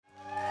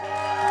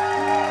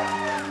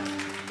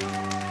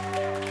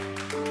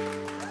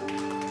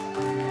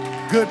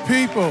Good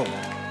people.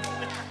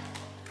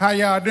 How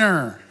y'all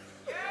doing?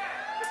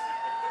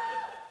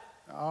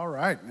 All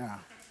right now.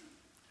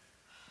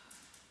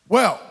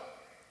 Well,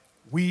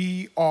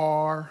 we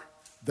are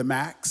the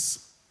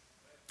Macs,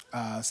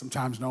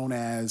 sometimes known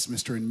as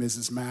Mr. and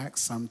Mrs. Mac,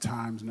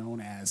 sometimes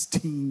known as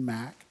Team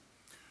Mac.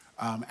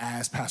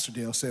 As Pastor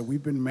Dale said,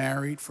 we've been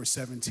married for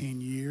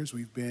 17 years.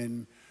 We've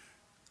been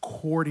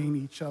courting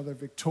each other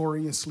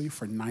victoriously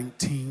for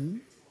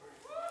 19.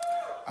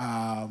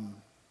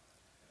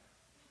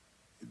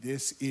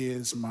 This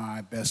is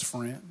my best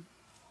friend.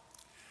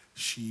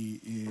 She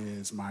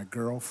is my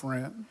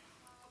girlfriend.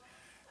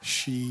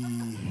 She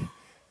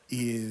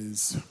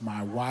is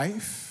my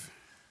wife.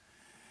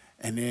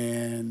 And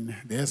then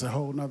there's a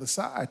whole nother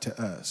side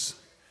to us.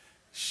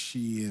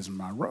 She is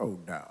my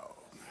road dog.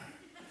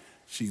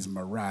 She's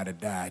my ride or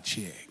die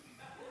chick.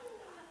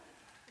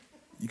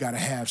 You got to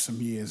have some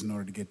years in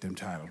order to get them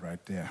titles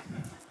right there.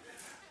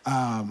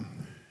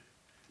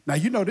 Now,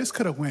 this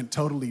could have went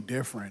totally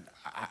different.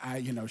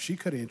 She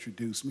could have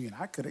introduced me, and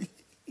I could have.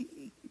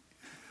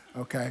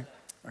 Okay,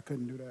 I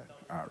couldn't do that.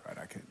 All right,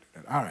 I couldn't do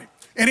that. All right.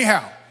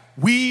 Anyhow,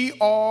 we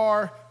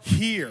are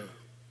here,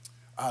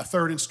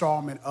 third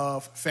installment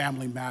of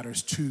Family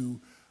Matters, to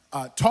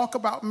talk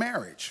about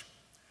marriage.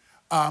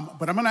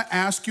 But I'm going to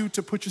ask you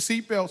to put your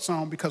seatbelts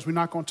on because we're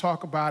not going to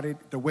talk about it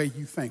the way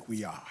you think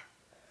we are.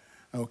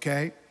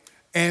 Okay?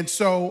 And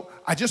so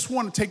I just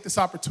want to take this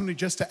opportunity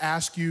just to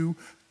ask you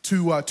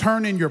to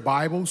turn in your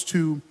Bibles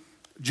to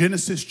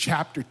Genesis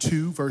chapter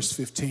 2, verse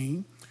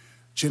 15.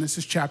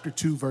 Genesis chapter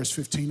 2, verse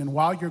 15. And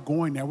while you're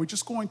going there, we're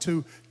just going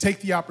to take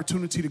the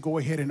opportunity to go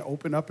ahead and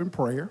open up in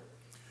prayer,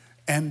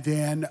 and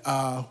then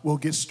we'll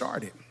get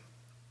started.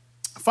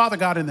 Father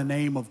God, in the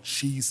name of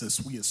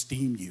Jesus, we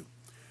esteem you.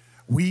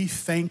 We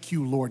thank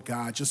you, Lord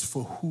God, just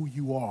for who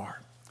you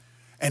are.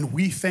 And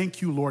we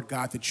thank you, Lord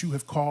God, that you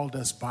have called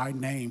us by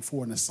name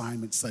for an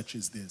assignment such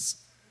as this.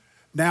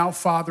 Now,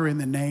 Father, in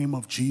the name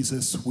of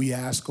Jesus, we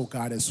ask, oh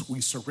God, as we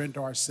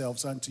surrender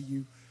ourselves unto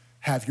you,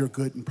 have your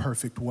good and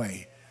perfect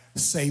way.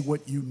 Say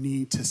what you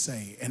need to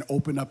say and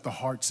open up the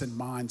hearts and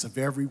minds of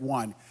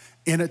everyone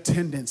in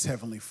attendance,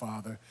 Heavenly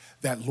Father,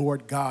 that,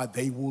 Lord God,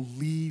 they will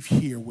leave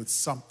here with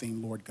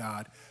something, Lord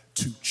God,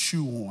 to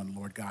chew on,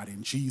 Lord God.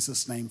 In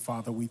Jesus' name,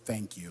 Father, we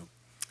thank you.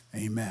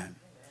 Amen.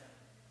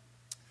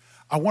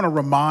 I want to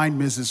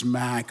remind Mrs.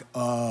 Mack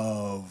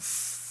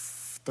of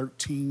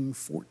 13,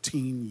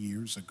 14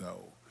 years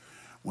ago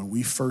when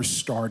we first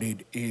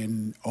started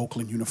in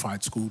Oakland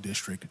Unified School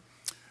District.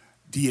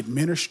 The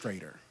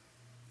administrator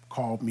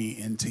called me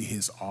into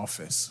his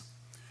office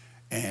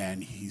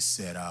and he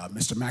said,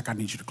 Mr. Mack, I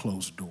need you to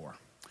close the door.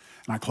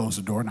 And I closed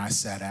the door and I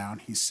sat down.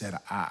 He said,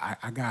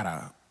 I got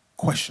a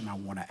question I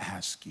want to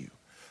ask you.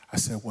 I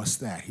said, what's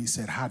that? He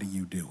said, how do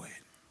you do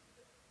it?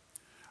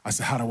 I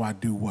said, how do I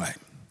do what?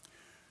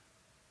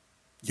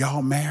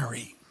 Y'all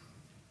married.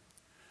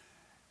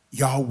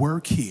 Y'all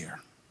work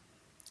here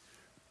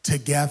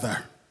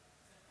together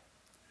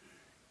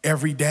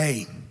every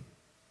day.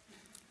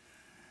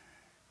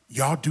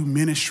 Y'all do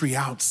ministry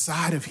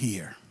outside of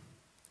here.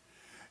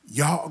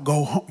 Y'all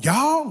go home.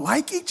 Y'all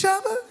like each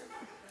other?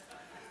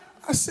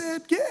 I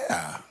said,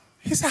 yeah.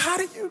 He said, how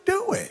do you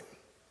do it?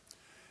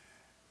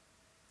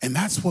 And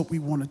that's what we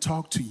want to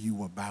talk to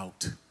you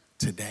about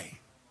today,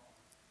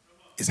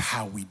 is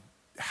how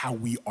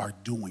we are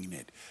doing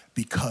it,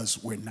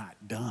 because we're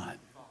not done.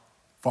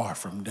 Far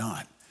from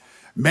done.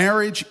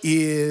 Marriage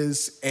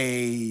is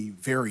a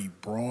very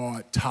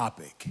broad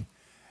topic.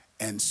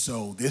 And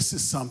so this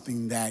is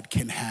something that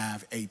can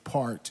have a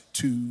part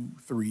 2,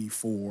 3,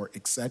 4,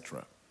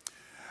 etc.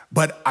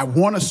 But I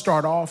want to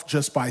start off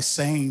just by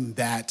saying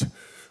that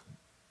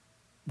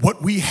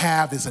what we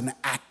have is an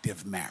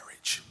active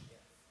marriage.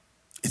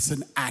 It's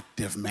an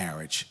active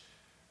marriage.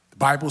 The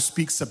Bible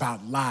speaks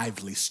about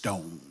lively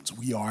stones.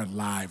 We are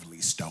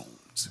lively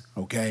stones,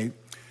 okay?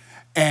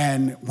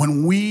 And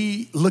when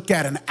we look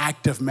at an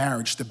active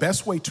marriage, the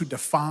best way to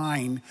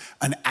define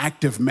an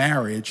active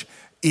marriage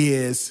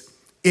is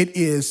it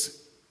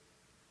is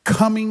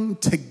coming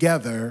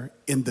together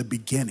in the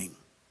beginning.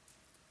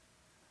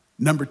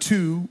 Number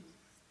 2,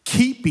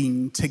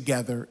 keeping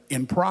together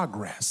in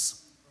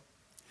progress.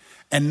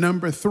 And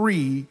number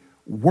 3,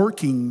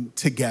 working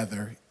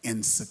together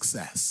in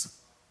success.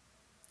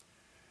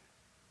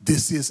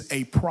 This is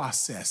a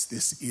process.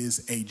 This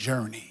is a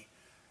journey.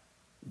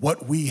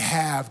 What we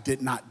have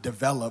did not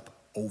develop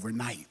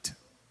overnight.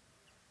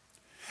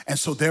 And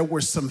so there were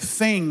some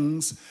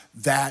things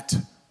that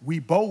we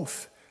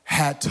both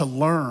had to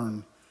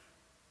learn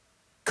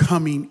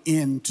coming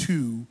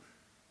into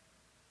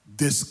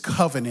this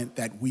covenant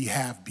that we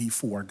have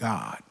before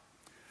God.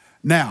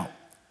 Now,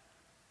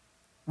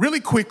 really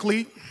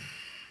quickly,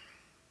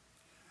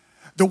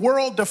 the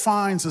world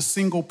defines a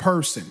single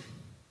person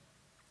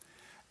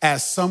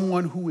as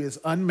someone who is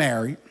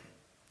unmarried,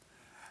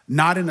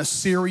 not in a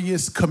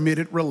serious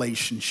committed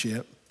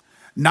relationship,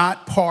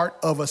 not part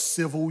of a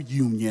civil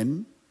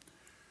union.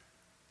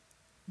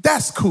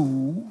 That's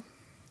cool.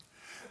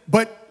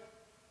 But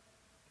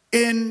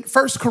in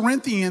 1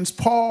 Corinthians,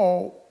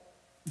 Paul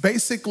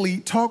basically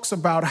talks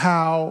about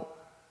how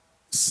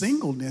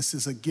singleness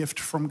is a gift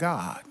from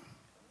God.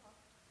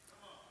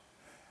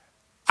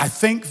 I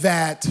think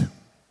that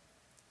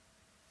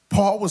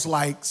Paul was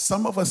like,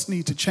 some of us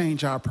need to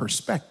change our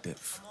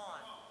perspective.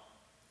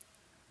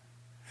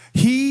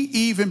 He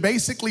even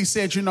basically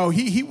said,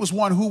 he was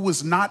one who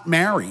was not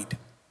married.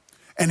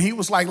 And he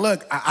was like,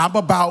 look, I'm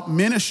about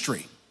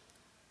ministry.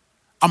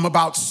 I'm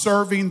about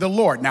serving the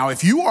Lord. Now,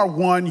 if you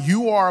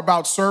are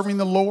about serving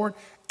the Lord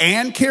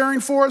and caring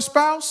for a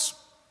spouse,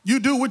 you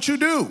do what you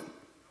do.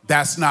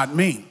 That's not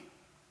me.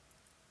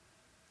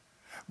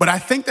 But I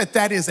think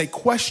that is a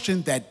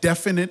question that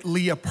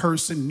definitely a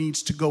person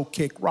needs to go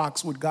kick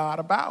rocks with God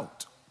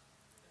about.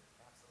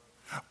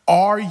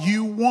 Are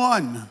you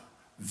one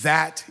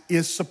that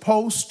is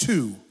supposed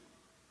to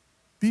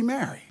be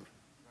married?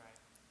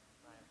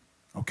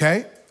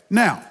 Okay?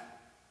 Now,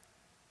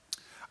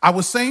 I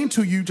was saying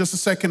to you just a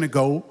second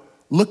ago,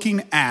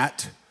 looking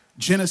at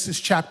Genesis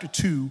chapter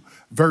 2,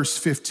 verse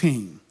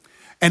 15.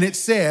 And it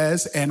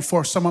says, and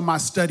for some of my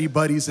study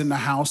buddies in the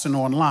house and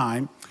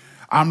online,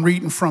 I'm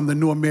reading from the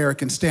New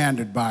American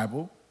Standard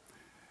Bible.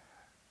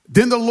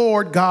 Then the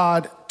Lord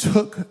God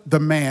took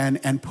the man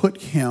and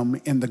put him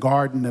in the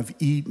Garden of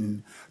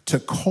Eden to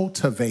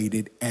cultivate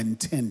it and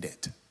tend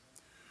it.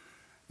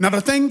 Now, the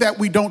thing that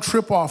we don't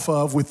trip off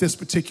of with this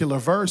particular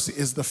verse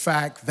is the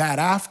fact that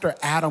after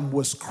Adam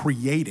was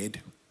created,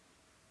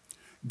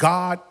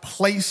 God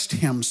placed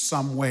him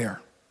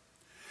somewhere.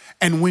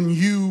 And when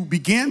you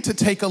begin to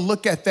take a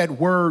look at that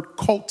word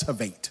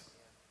cultivate,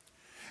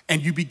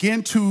 and you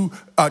begin to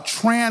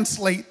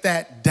translate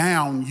that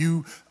down,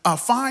 you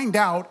find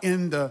out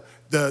in the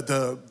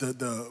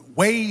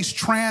ways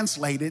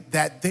translated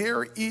that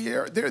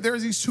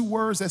there's these two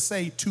words that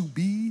say to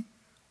be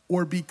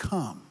or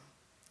become.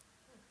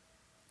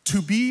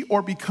 To be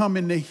or become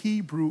in the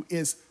Hebrew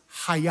is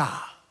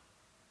hayah.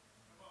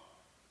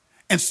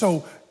 And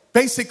so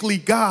basically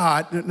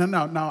God,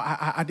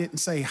 I didn't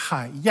say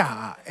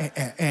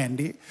hayah,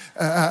 Andy.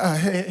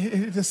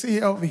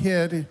 See over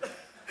here.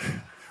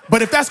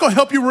 But if that's going to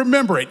help you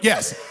remember it,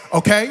 yes.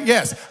 Okay,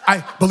 yes.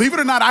 Believe it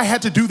or not, I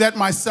had to do that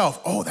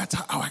myself. I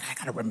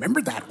got to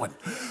remember that one.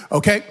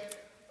 Okay.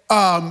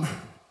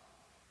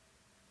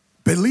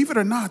 Believe it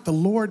or not, the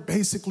Lord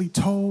basically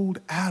told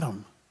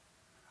Adam,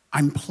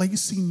 I'm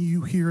placing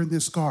you here in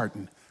this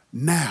garden.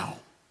 Now,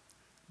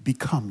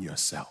 become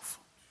yourself.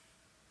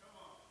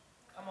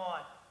 Come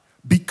on.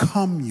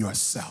 Become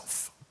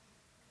yourself.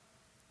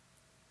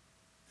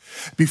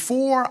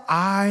 Before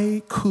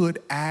I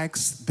could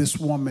ask this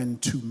woman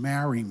to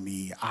marry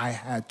me, I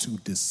had to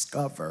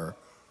discover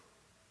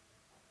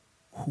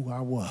who I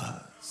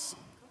was.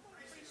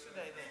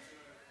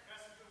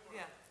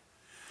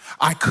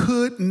 I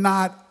could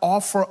not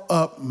offer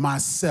up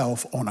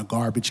myself on a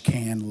garbage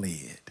can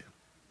lid.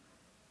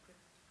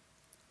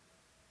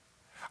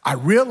 I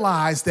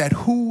realized that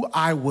who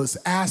I was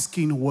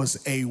asking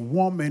was a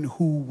woman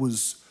who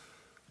was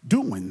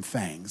doing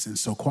things. And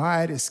so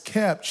quiet as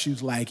kept, she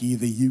was like,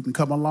 either you can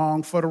come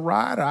along for the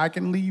ride or I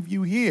can leave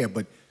you here,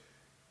 but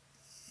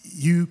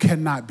you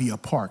cannot be a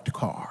parked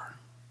car.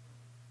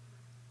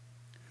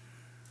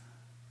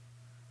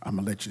 I'm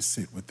going to let you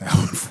sit with that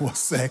one for a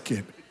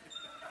second.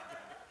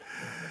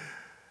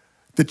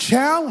 The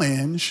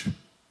challenge,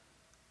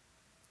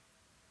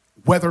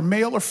 whether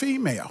male or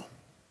female,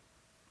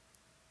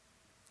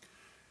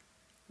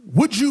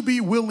 would you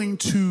be willing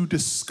to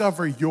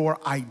discover your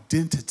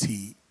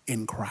identity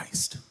in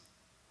Christ?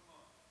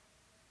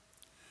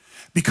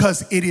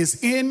 Because it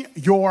is in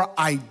your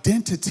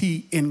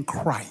identity in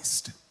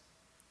Christ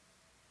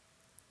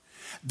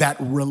that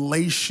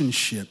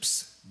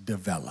relationships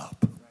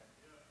develop.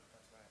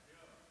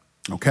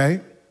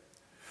 Okay?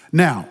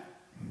 Now,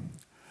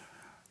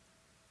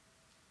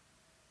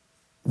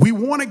 we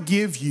want to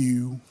give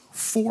you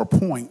 4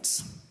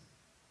 points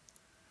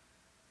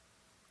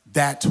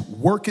that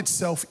work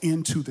itself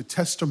into the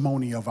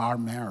testimony of our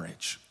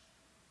marriage.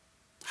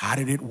 How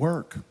did it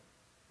work?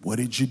 What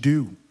did you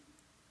do?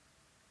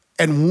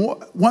 And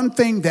one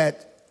thing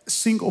that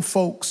single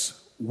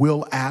folks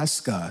will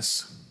ask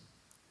us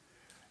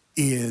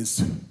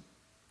is,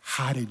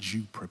 how did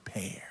you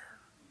prepare?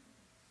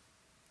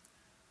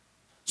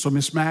 So,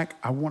 Miss Mack,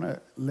 I want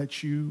to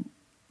let you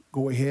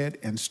go ahead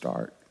and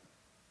start.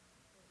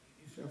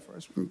 You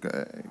first one,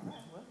 okay.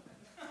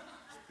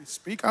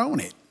 Speak on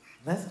it.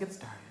 Let's get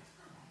started.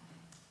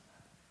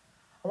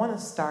 I want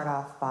to start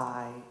off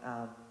by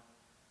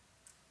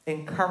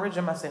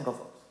encouraging my single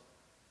folks,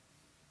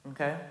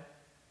 okay?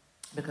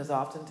 Because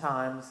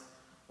oftentimes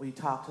we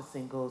talk to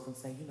singles and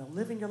say,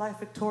 living your life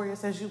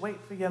victorious as you wait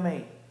for your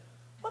mate.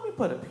 Let me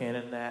put a pin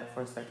in that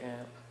for a second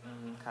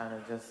and kind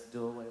of just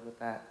do away with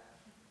that.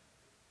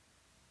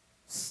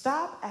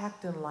 Stop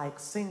acting like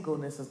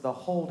singleness is the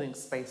holding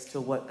space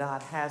to what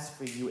God has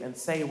for you, and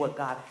say what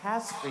God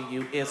has for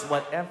you is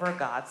whatever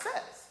God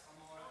says.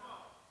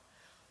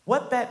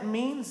 What that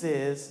means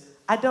is,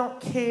 I don't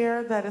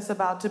care that it's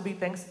about to be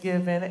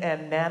Thanksgiving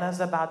and Nana's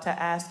about to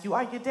ask you,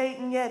 are you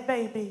dating yet,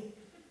 baby?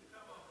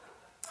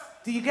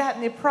 Do you got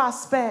any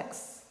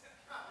prospects?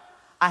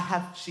 I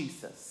have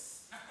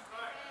Jesus.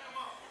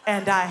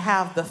 And I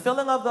have the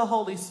filling of the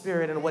Holy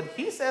Spirit. And what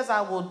he says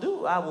I will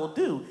do, I will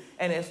do.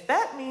 And if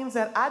that means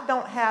that I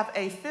don't have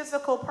a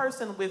physical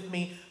person with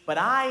me, but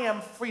I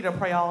am free to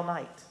pray all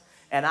night,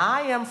 and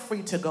I am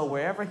free to go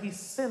wherever he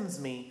sends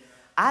me,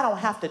 I don't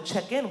have to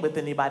check in with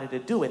anybody to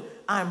do it.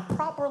 I'm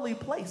properly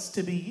placed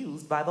to be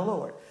used by the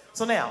Lord.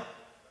 So now,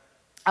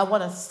 I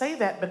want to say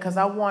that because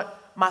I want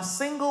my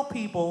single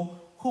people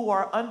who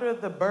are under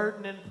the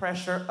burden and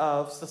pressure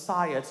of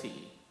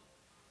society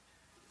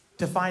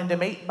to find a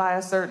mate by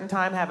a certain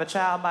time, have a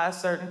child by a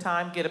certain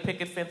time, get a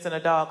picket fence and a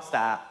dog.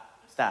 Stop.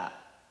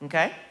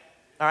 Okay?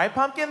 All right,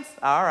 pumpkins?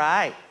 All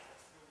right.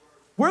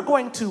 We're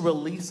going to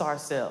release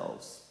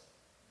ourselves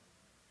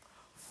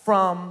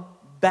from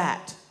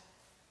that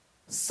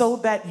so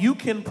that you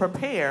can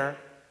prepare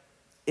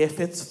if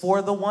it's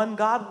for the one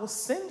God will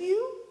send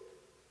you.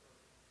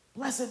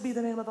 Blessed be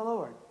the name of the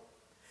Lord.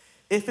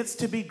 If it's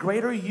to be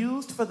greater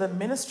used for the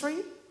ministry,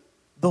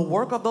 the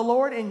work of the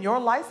Lord in your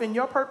life, in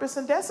your purpose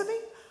and destiny,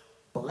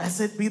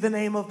 blessed be the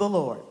name of the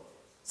Lord.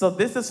 So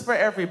this is for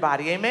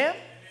everybody. Amen?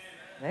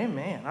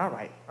 Amen. All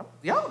right.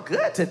 Y'all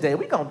good today.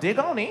 We're going to dig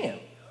on in.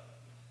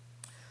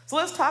 So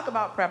let's talk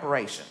about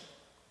preparation.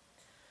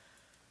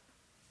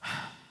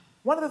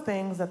 One of the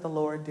things that the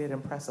Lord did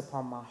impress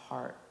upon my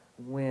heart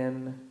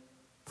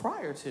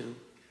prior to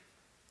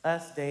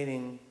us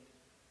dating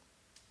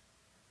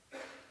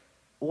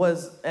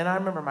was, and I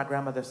remember my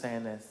grandmother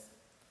saying this,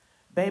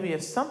 baby,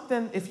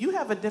 if you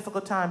have a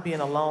difficult time being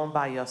alone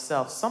by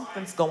yourself,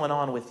 something's going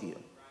on with you.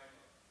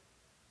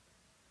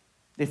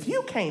 If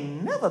you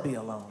can't never be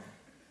alone,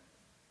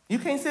 you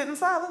can't sit in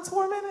silence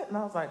for a minute. And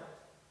I was like,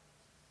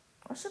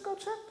 I should go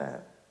check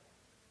that.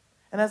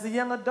 And as a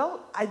young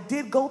adult, I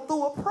did go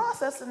through a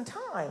process in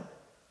time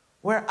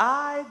where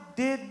I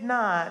did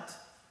not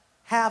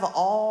have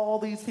all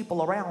these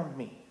people around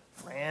me,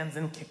 friends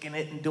and kicking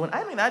it and doing,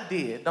 I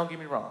did, don't get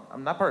me wrong.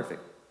 I'm not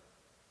perfect.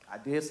 I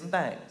did some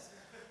things.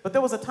 But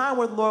there was a time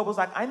where the Lord was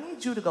like, I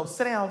need you to go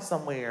sit down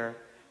somewhere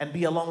and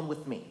be alone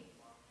with me.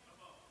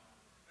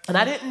 And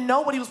I didn't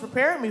know what he was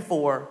preparing me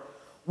for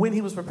when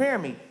he was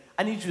preparing me.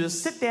 I need you to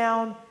sit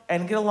down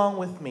and get along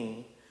with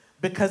me.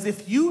 Because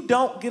if you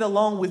don't get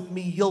along with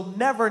me, you'll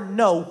never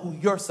know who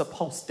you're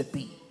supposed to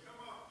be.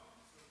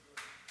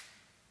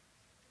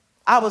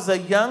 I was a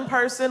young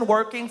person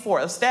working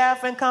for a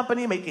staffing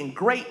company, making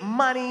great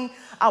money.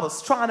 I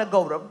was trying to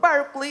go to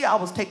Berkeley. I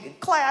was taking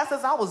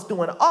classes. I was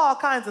doing all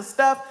kinds of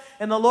stuff.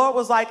 And the Lord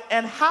was like,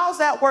 and how's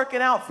that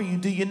working out for you?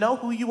 Do you know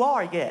who you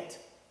are yet?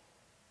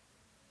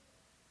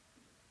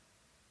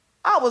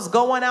 I was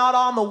going out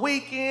on the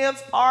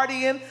weekends,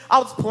 partying. I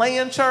was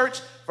playing church.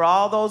 For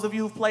all those of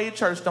you who've played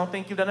church, don't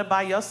think you've done it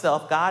by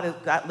yourself. God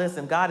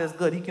is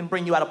good. He can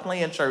bring you out of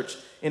playing church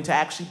into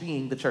actually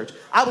being the church.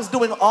 I was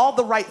doing all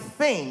the right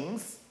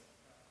things,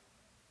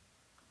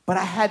 but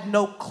I had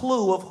no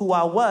clue of who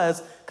I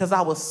was because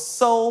I was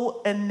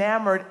so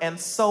enamored and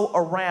so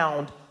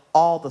around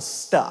all the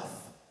stuff.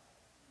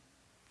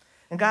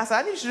 And God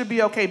said, I need you to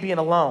be okay being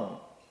alone.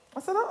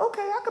 I said, oh,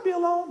 okay, I could be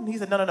alone. And he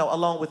said, no,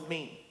 alone with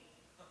me.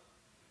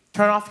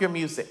 Turn off your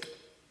music.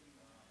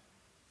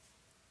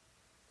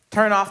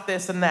 Turn off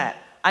this and that.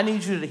 I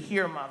need you to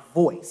hear my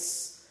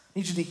voice. I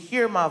need you to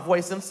hear my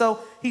voice. And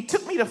so he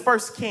took me to 1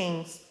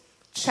 Kings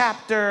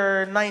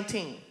chapter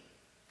 19,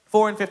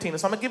 4 and 15.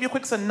 So I'm going to give you a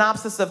quick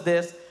synopsis of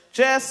this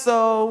just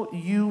so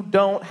you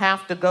don't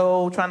have to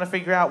go trying to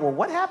figure out, well,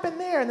 what happened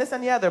there and this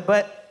and the other,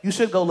 but you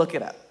should go look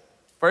it up.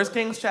 1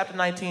 Kings chapter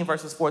 19,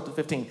 verses 4 through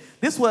 15.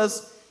 This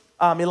was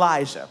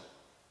Elijah.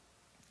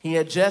 He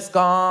had just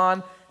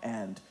gone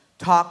and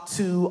talked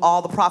to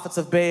all the prophets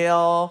of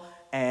Baal,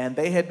 and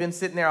they had been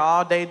sitting there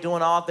all day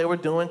doing all they were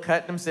doing,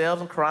 cutting themselves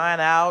and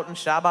crying out and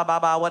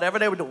sha-ba-ba-ba, whatever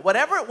they were doing.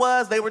 Whatever it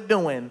was they were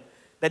doing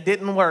that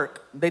didn't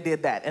work, they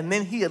did that. And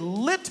then he had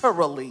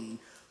literally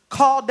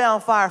called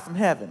down fire from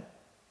heaven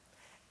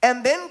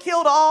and then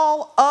killed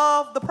all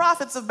of the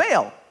prophets of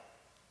Baal.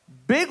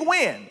 Big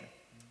win,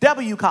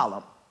 W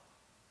column.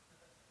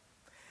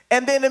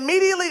 And then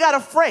immediately got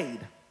afraid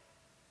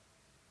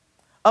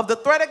of the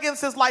threat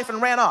against his life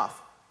and ran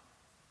off.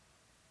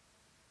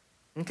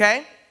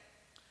 Okay?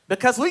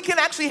 Because we can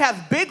actually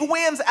have big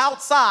wins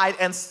outside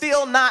and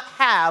still not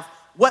have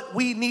what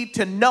we need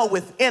to know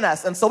within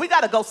us. And so we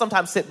got to go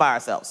sometimes sit by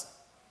ourselves.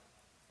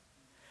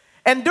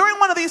 And during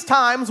one of these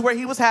times where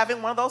he was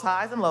having one of those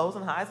highs and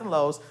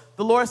lows,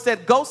 the Lord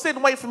said, go sit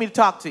and wait for me to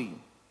talk to you.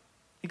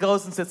 He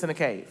goes and sits in a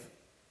cave.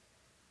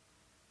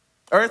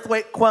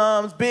 Earthquake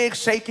comes, big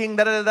shaking,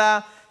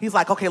 da-da-da-da. He's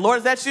like, okay, Lord,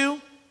 is that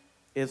you?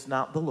 It's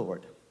not the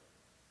Lord.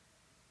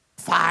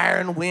 Fire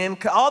and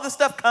wind, all this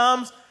stuff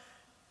comes.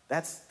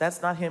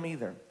 That's not him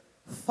either.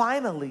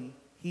 Finally,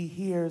 he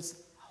hears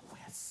a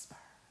whisper.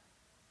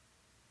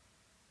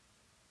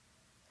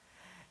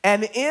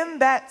 And in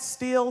that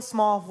still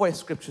small voice,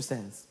 scripture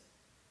says,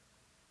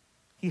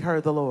 he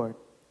heard the Lord.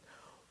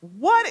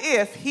 What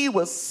if he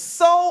was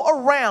so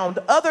around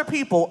other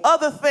people,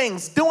 other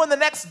things, doing the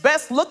next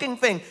best looking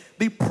thing,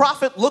 the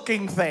prophet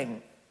looking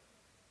thing,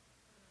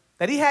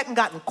 that he hadn't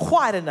gotten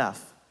quiet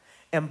enough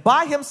and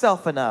by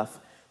himself enough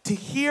to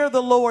hear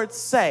the Lord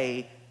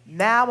say,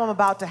 now I'm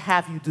about to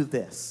have you do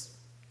this,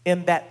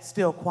 in that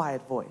still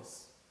quiet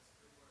voice.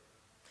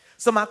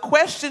 So my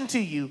question to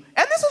you,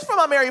 and this is for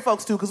my married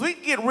folks too, because we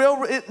get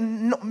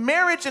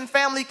marriage and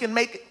family can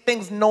make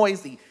things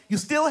noisy. You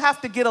still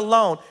have to get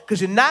alone because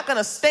you're not going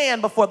to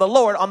stand before the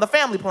Lord on the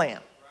family plan.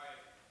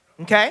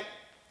 Okay?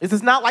 This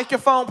is not like your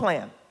phone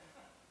plan.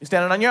 You're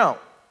standing on your own.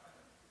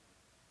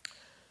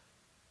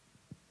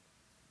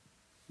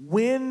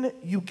 When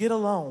you get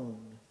alone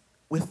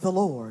with the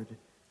Lord,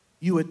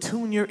 you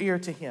attune your ear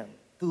to him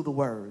through the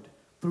word,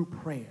 through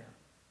prayer.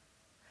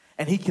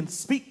 And he can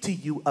speak to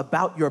you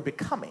about your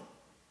becoming,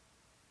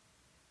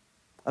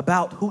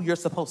 about who you're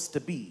supposed to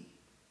be,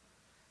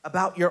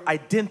 about your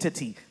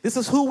identity. This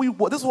is what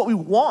we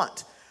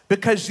want,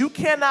 because you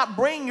cannot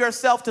bring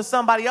yourself to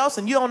somebody else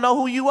and you don't know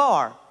who you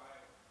are.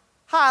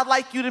 Hi, I'd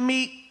like you to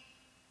meet,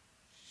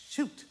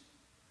 shoot.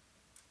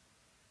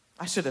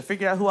 I should have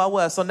figured out who I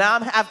was. So now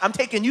I'm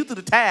taking you through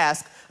the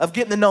task of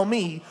getting to know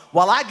me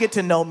while I get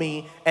to know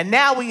me. And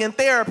now we in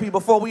therapy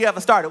before we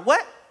ever started.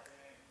 What?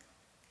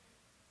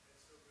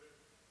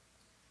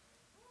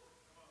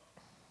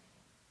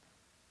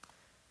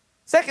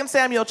 1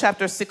 Samuel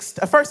chapter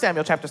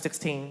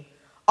 16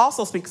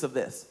 also speaks of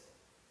this.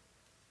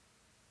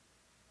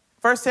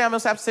 1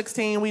 Samuel chapter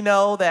 16, we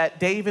know that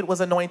David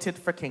was anointed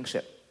for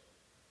kingship.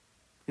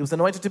 He was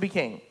anointed to be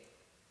king.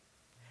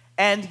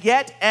 And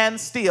yet and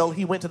still,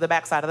 he went to the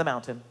backside of the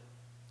mountain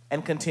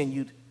and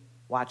continued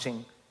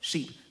watching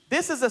sheep.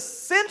 This is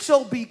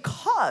essential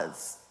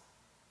because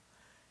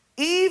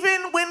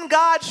even when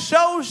God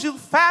shows you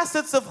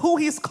facets of who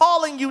he's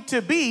calling you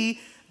to be,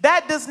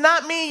 that does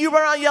not mean you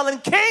run around yelling,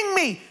 king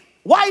me,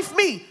 wife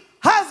me,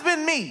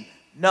 husband me.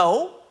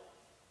 No,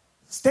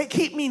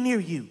 keep me near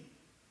you.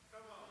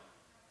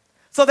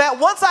 So that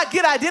once I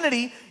get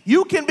identity,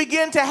 you can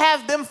begin to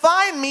have them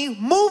find me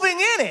moving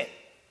in it.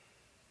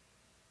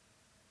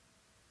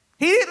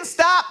 He didn't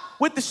stop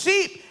with the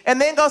sheep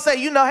and then go say,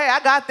 hey, I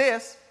got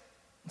this.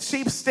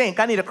 Sheep stink,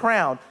 I need a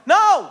crown.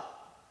 No.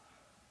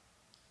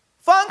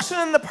 Function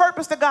in the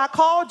purpose that God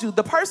called you.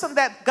 The person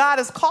that God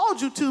has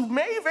called you to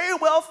may very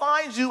well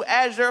find you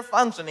as you're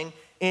functioning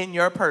in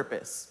your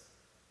purpose.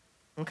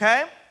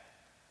 Okay?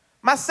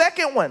 My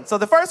second one, so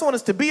the first one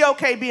is to be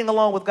okay being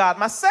alone with God.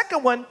 My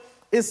second one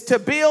is to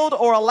build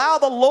or allow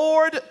the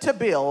Lord to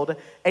build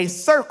a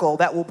circle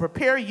that will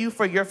prepare you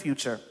for your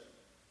future.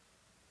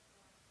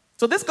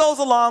 So this goes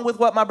along with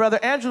what my brother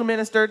Andrew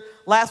ministered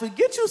last week.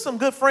 Get you some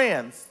good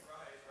friends.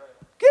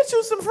 Get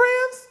you some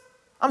friends.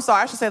 I'm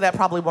sorry, I should say that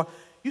probably more.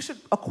 You should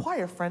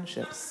acquire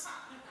friendships.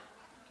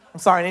 I'm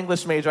sorry, an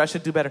English major, I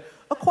should do better.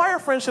 Acquire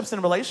friendships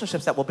and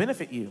relationships that will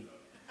benefit you.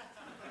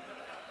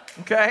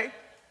 Okay?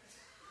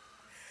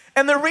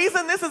 And the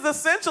reason this is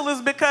essential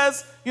is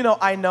because,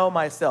 I know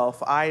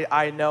myself.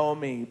 I know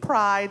me.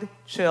 Pride,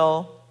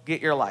 chill, get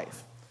your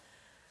life.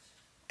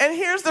 And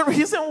here's the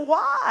reason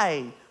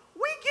why.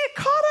 We get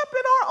caught up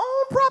in our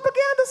own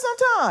propaganda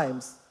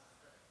sometimes.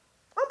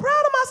 I'm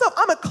proud of myself.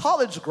 I'm a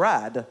college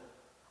grad.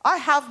 I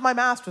have my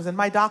master's and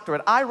my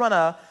doctorate. I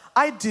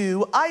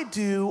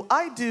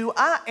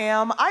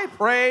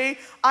pray,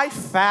 I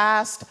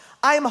fast,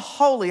 I'm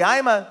holy,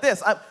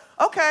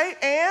 okay,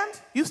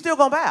 and you still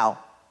gonna bow.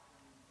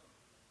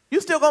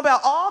 You still gonna bow.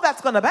 All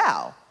that's gonna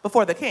bow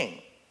before the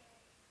king.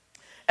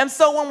 And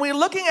so when we're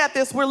looking at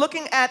this, we're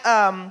looking at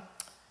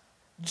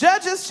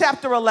Judges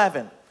chapter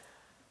 11.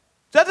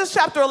 Judges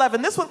chapter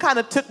 11, this one kind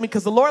of took me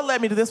because the Lord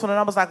led me to this one and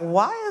I was like,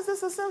 why is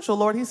this essential,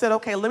 Lord? He said,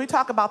 okay, let me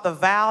talk about the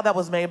vow that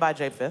was made by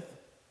Japheth.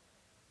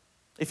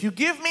 If you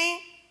give me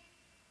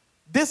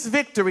this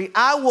victory,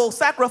 I will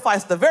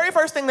sacrifice the very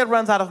first thing that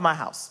runs out of my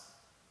house.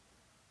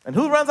 And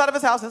who runs out of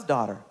his house? His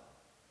daughter.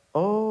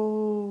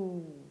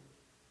 Oh,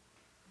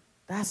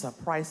 that's a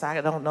price I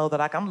don't know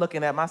that I'm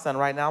looking at my son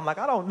right now. I'm like,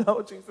 I don't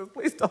know, Jesus,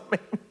 please don't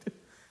make me do it.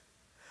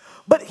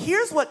 But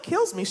here's what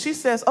kills me. She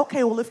says,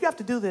 okay, well, if you have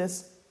to do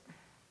this,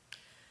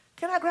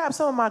 can I grab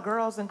some of my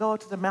girls and go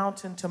to the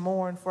mountain to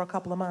mourn for a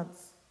couple of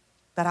months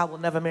that I will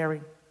never marry?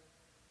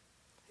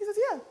 He says,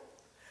 yeah.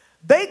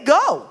 They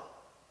go.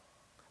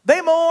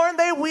 They mourn,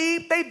 they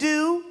weep, they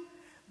do.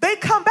 They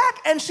come back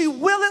and she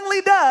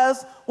willingly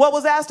does what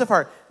was asked of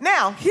her.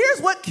 Now,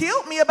 here's what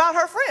killed me about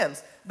her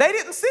friends. They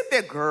didn't sit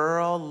there,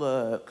 girl,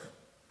 look.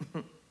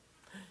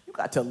 You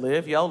got to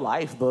live your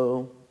life,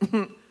 boo.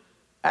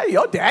 Hey,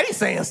 your daddy's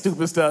saying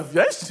stupid stuff.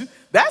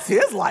 That's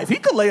his life. He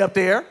could lay up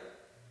there.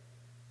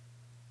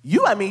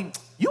 You ain't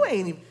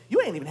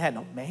even had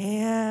no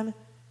man.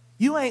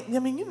 You ain't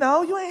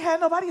had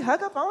nobody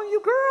hug up on you,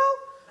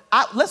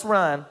 girl. Let's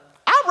run.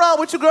 I'll run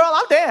with you, girl.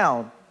 I'm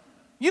down.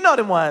 You know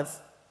them ones.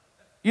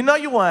 You know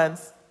your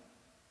ones.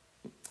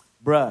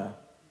 Bruh.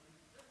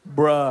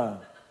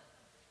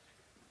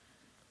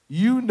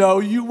 You know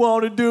you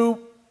want to do.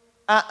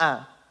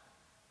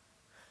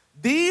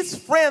 These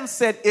friends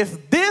said,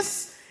 if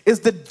this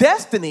is the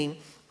destiny,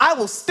 I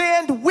will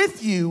stand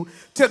with you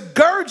to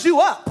gird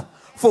you up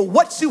for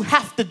what you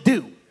have to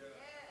do.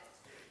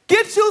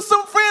 Get you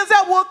some friends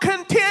that will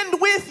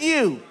contend with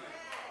you.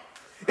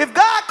 If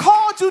God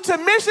called you to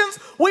missions,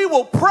 we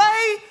will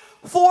pray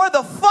for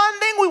the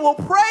funding, we will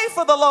pray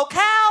for the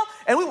locale,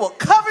 and we will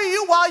cover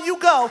you while you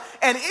go.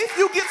 And if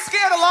you get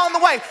scared along the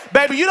way,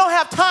 baby, you don't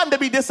have time to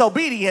be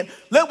disobedient.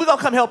 We're going to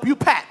come help you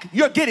pack.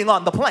 You're getting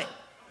on the plane.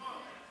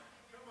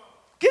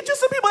 Get you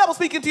some people that will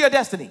speak into your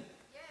destiny.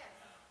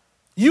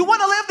 You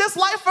want to live this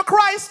life for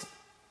Christ?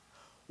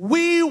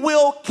 We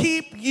will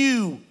keep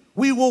you.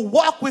 We will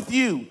walk with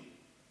you.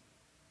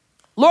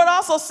 Lord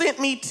also sent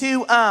me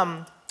to,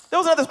 there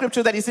was another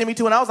scripture that he sent me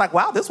to, and I was like,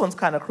 wow, this one's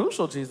kind of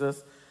crucial,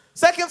 Jesus.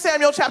 2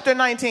 Samuel chapter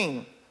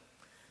 19.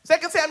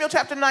 2 Samuel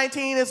chapter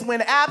 19 is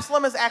when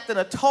Absalom is acting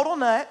a total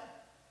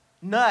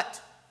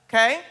nut,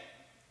 okay?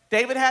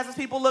 David has his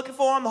people looking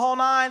for him, the whole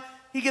nine.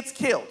 He gets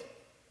killed.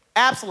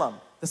 Absalom,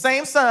 the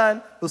same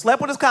son who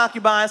slept with his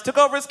concubines, took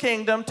over his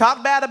kingdom,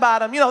 talked bad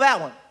about him. You know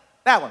that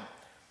one.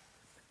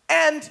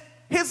 And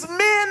his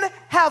men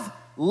have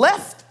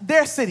left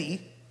their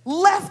city,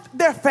 left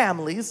their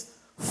families,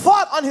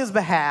 fought on his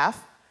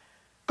behalf,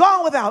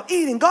 gone without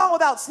eating, gone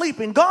without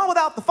sleeping, gone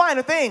without the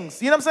finer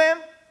things. You know what I'm saying?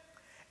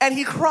 And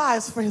he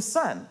cries for his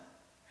son.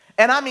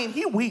 And I mean,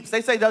 he weeps.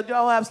 They say,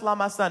 oh, Absalom,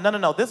 my son.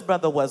 No. This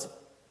brother was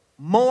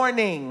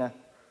mourning.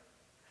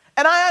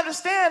 And I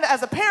understand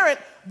as a parent,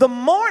 the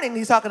mourning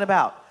he's talking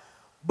about.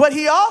 But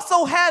he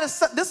also had,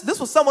 this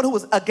was someone who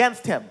was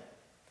against him.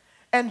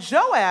 And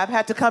Joab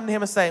had to come to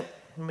him and say,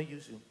 let me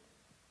use you.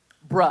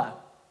 Bruh,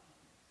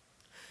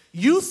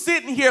 you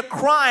sitting here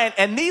crying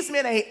and these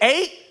men ain't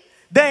ate,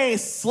 they ain't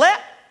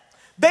slept,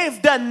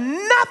 they've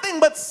done nothing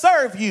but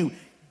serve you.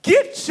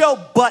 Get your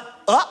butt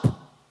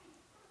up,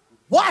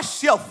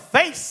 wash your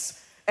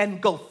face, and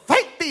go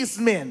thank these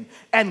men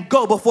and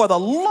go before the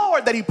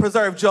Lord that he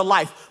preserved your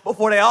life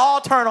before they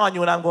all turn on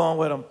you and I'm going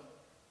with them.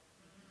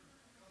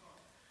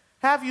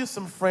 Have you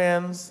some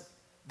friends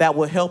that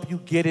will help you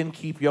get and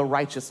keep your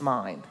righteous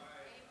mind?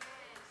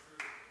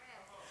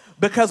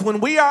 Because when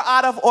we are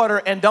out of order,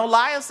 and don't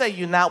lie and say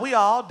you're not, we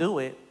all do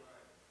it.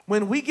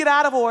 When we get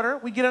out of order,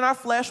 we get in our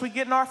flesh, we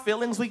get in our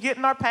feelings, we get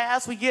in our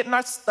past, we get in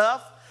our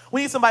stuff.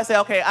 We need somebody to say,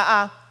 okay,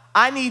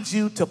 I need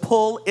you to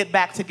pull it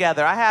back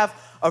together. I have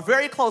a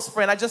very close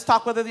friend. I just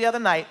talked with her the other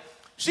night.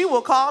 She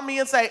will call me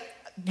and say,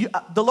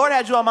 the Lord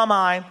had you on my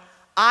mind.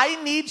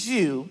 I need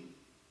you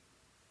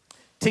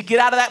to get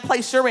out of that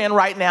place you're in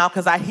right now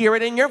because I hear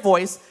it in your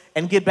voice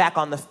and get back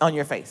on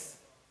your face.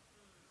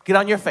 Get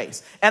on your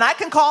face. And I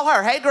can call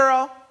her, hey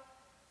girl,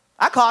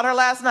 I called her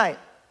last night.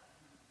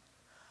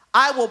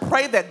 I will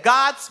pray that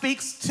God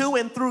speaks to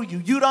and through you.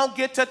 You don't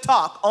get to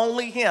talk,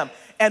 only him.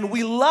 And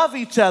we love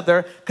each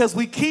other because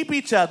we keep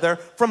each other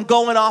from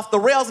going off the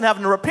rails and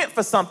having to repent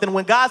for something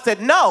when God said,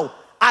 no,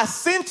 I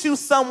sent you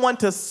someone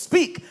to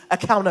speak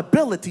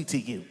accountability to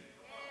you.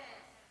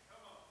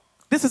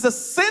 This is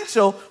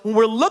essential when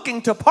we're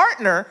looking to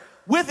partner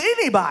with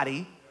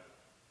anybody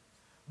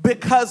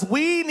because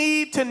we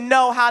need to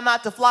know how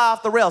not to fly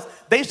off the rails.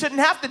 They shouldn't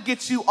have to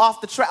get you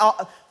off the track,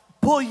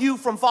 pull you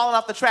from falling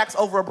off the tracks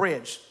over a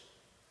bridge.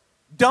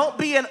 Don't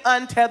be an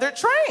untethered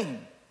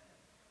train,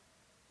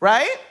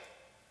 right?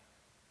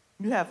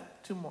 You have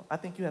two more. I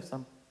think you have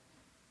some.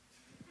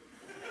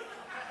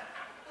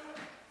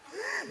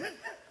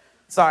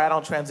 Sorry, I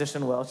don't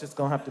transition well. It's just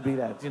going to have to be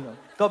that, you know.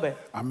 Go, babe.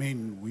 I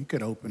mean, we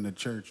could open the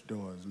church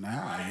doors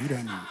now. You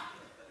didn't.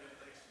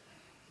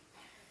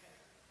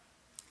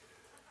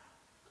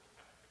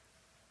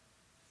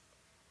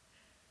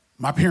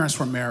 My parents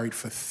were married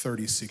for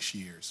 36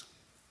 years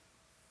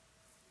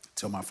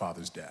till my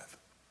father's death.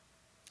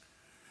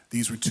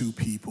 These were two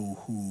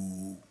people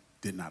who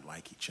did not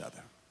like each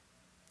other.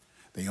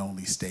 They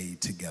only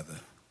stayed together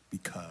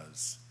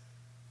because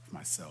of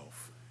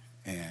myself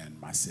and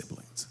my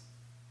siblings.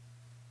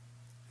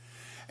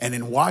 And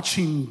in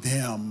watching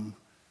them,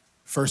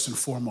 first and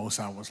foremost,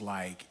 I was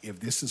like, if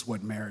this is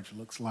what marriage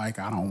looks like,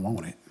 I don't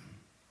want it.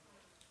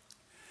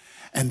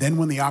 And then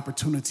when the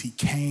opportunity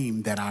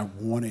came that I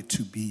wanted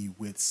to be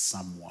with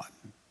someone,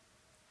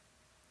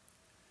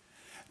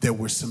 there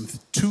were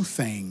two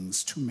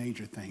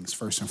major things,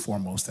 first and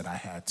foremost, that I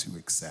had to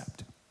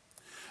accept.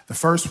 The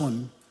first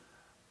one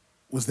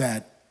was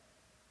that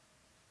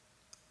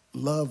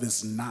love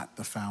is not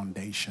the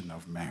foundation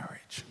of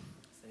marriage.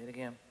 Say it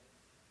again.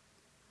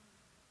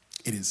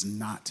 It is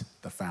not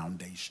the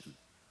foundation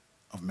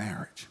of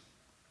marriage.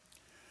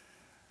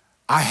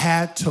 I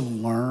had to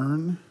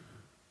learn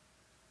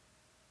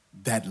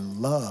that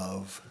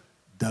love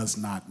does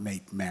not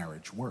make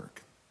marriage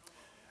work.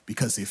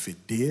 Because if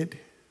it did,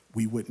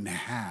 we wouldn't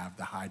have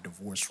the high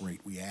divorce rate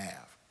we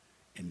have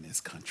in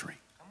this country.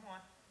 Come on.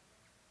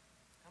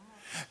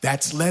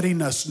 That's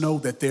letting us know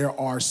that there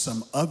are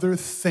some other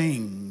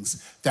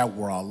things that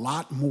were a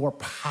lot more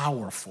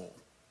powerful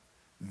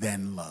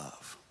than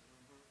love.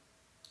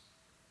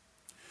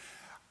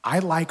 I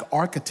like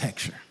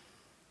architecture,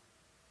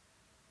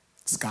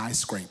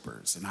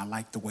 skyscrapers, and I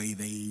like the way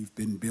they've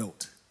been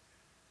built.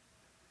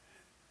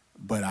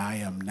 But I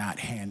am not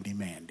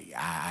handy-mandy.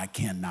 I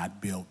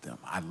cannot build them.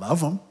 I love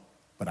them,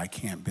 but I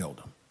can't build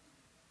them.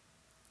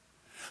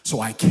 So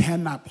I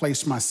cannot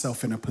place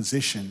myself in a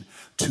position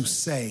to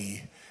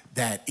say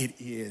that it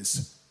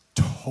is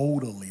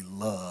totally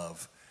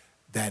love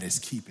that is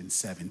keeping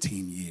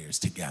 17 years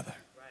together.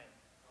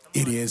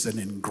 It is an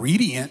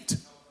ingredient,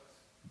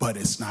 but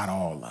it's not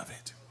all of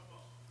it.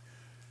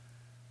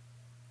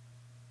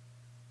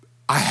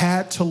 I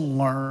had to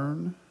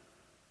learn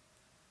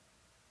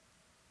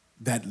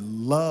that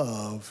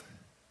love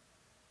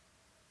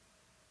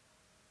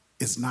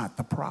is not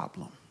the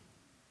problem.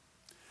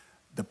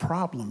 The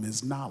problem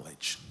is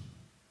knowledge.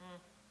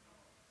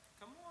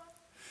 Come on.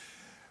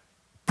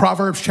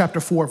 Proverbs chapter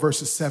 4,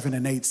 verses 7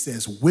 and 8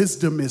 says,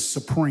 wisdom is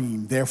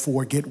supreme,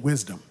 therefore get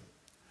wisdom.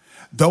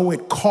 Though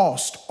it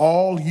cost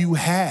all you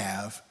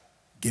have,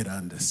 get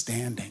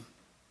understanding.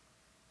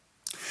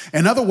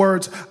 In other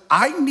words,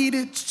 I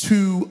needed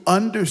to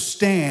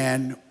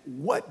understand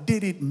what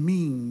did it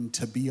mean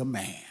to be a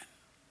man.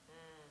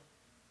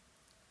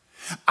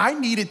 I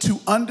needed to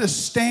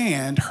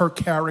understand her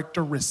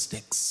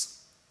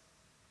characteristics.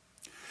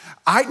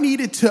 I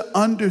needed to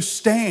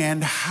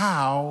understand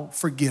how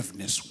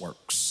forgiveness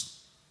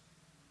works.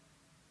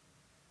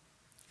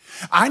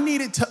 I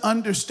needed to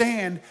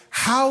understand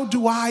how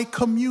do I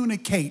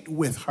communicate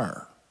with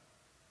her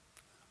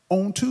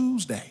on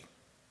Tuesday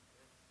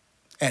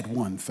at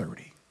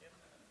 1:30.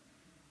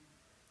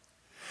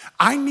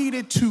 I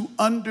needed to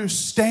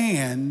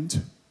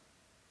understand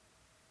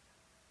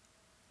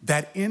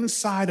that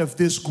inside of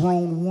this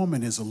grown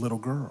woman is a little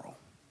girl.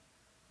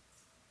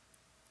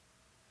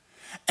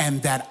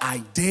 And that I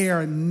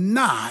dare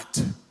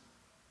not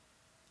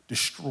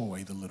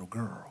destroy the little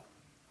girl.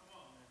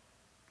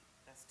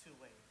 That's two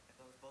ways. It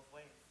goes both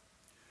ways.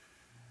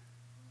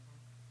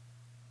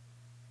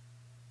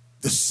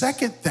 The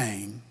second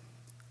thing,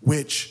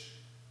 which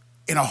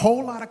in a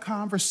whole lot of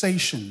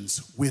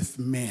conversations with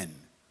men,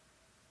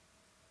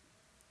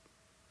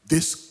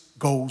 this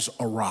goes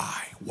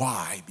awry.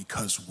 Why?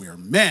 Because we're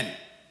men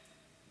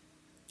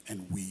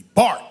and we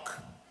bark.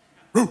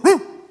 Roo,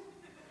 roo.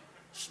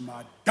 It's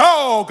my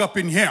dog up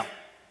in here.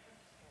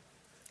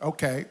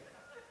 Okay.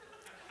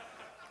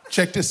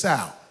 Check this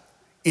out.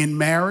 In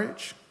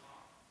marriage,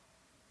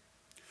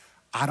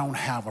 I don't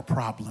have a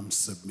problem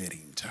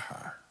submitting to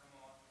her.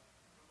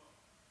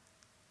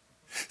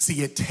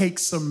 See, it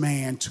takes a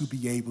man to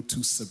be able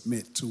to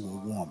submit to a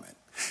woman.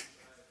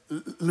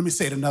 Let me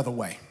say it another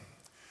way.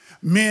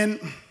 Men,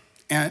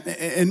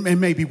 and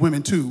maybe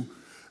women too,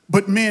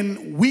 but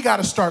men, we got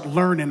to start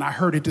learning, I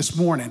heard it this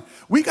morning,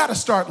 we got to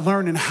start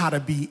learning how to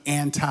be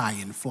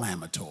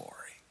anti-inflammatory.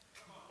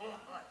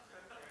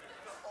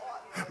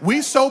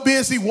 We so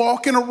busy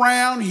walking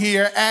around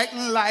here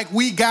acting like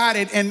we got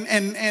it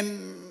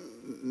and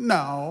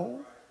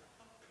no.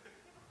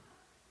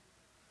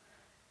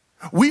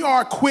 We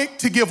are quick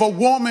to give a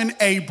woman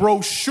a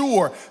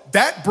brochure.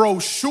 That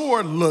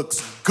brochure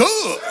looks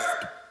good.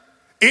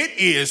 It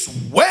is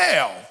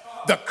well.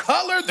 The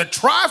color, the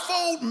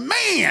trifold,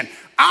 man,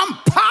 I'm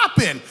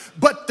popping.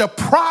 But the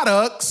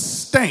product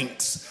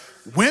stinks.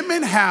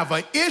 Women have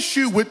an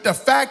issue with the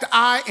fact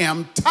I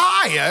am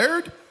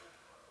tired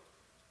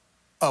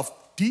of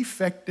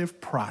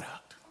defective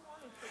product.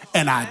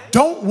 And I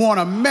don't want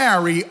to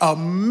marry a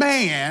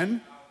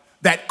man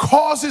that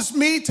causes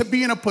me to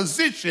be in a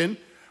position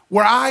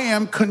where I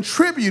am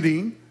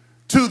contributing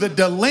to the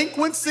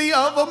delinquency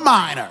of a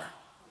minor.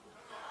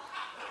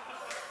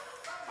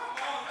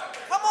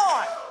 Come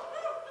on.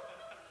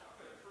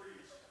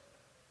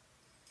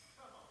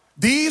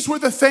 These were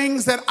the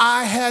things that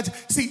I had.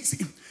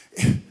 See,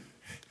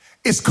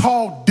 it's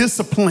called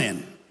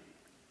discipline.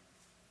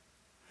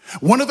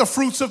 One of the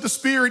fruits of the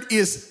Spirit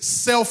is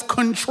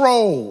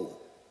self-control.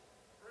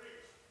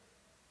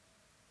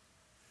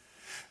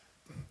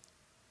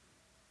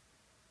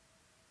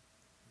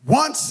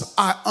 Once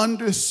I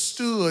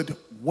understood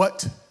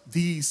what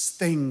these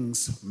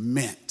things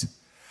meant,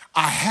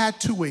 I had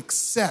to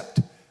accept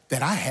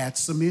that I had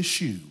some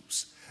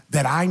issues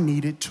that I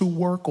needed to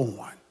work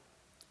on,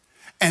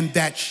 and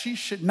that she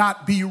should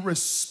not be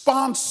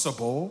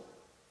responsible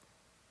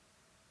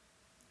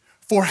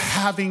for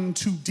having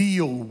to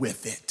deal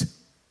with it.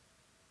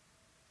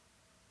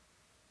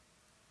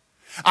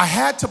 I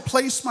had to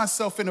place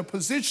myself in a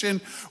position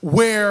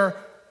where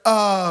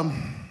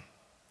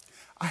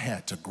I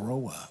had to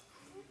grow up.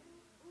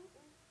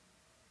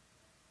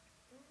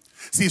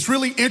 See, it's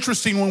really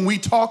interesting when we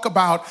talk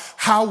about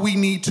how we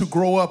need to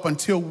grow up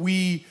until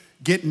we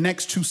get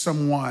next to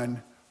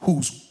someone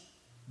who's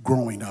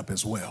growing up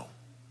as well.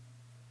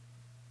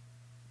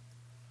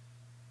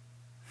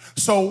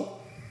 So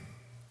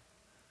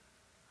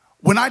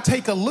when I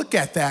take a look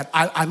at that,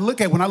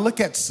 when I look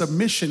at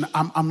submission,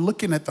 I'm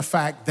looking at the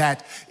fact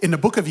that in the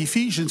book of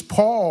Ephesians,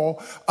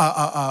 Paul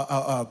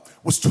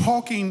was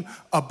talking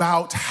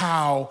about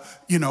how,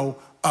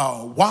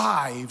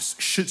 wives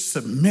should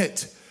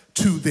submit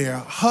to their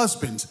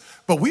husbands.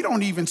 But we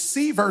don't even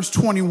see verse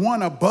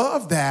 21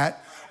 above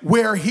that,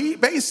 where he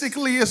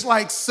basically is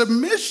like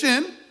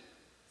submission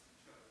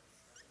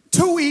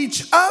to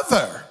each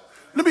other.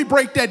 Let me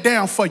break that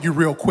down for you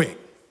real quick.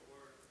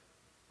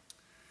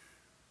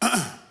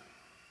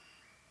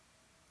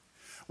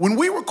 When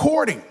we were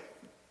courting,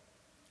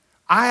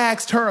 I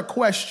asked her a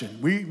question.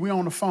 We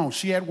on the phone.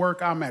 She at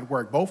work, I'm at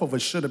work. Both of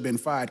us should have been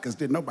fired because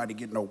didn't nobody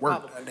get no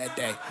work done that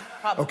day.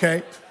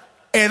 Okay?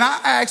 And I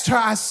asked her,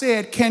 I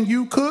said, can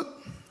you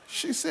cook?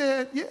 She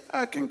said, yeah,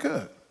 I can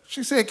cook.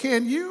 She said,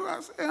 can you?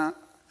 I said,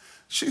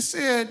 She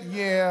said,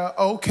 yeah,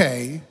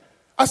 okay.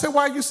 I said,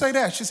 why you say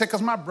that? She said,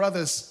 because my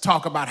brothers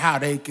talk about how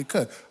they can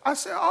cook. I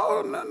said,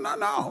 oh,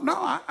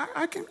 no,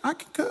 I can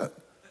cook.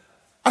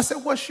 I said,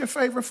 what's your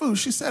favorite food?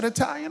 She said,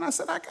 Italian. I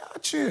said, I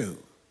got you.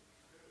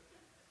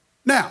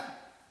 Now,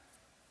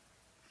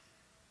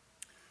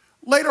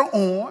 later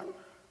on,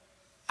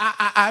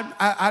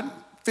 I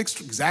fixed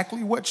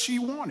exactly what she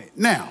wanted.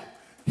 Now,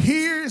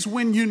 here's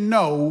when you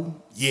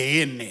know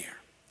you're in there.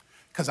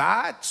 Because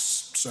I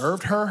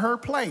served her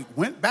plate,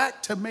 went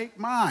back to make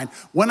mine.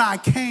 When I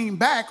came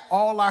back,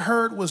 all I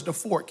heard was the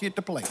fork hit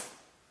the plate.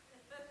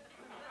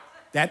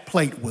 That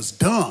plate was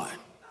done.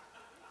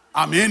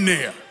 I'm in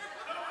there.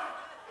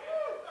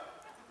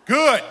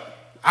 Good.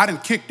 I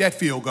didn't kick that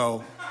field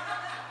goal.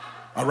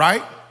 All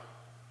right?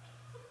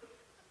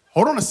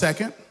 Hold on a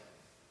second.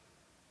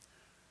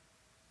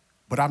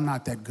 But I'm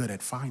not that good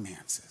at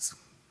finances.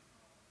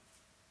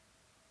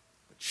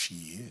 But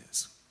she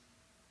is.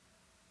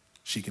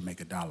 She can make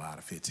 $1 out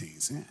of 15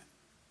 cents.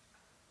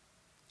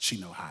 She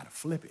know how to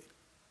flip it.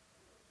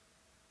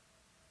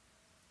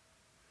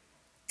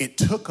 It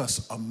took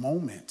us a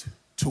moment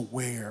to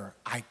where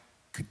I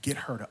could get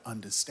her to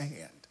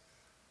understand.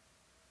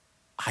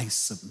 I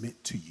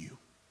submit to you.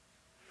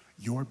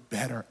 You're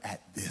better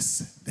at this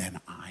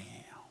than I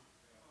am.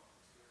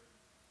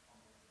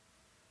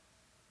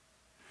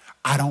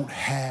 I don't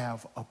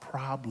have a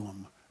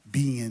problem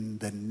being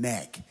the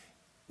neck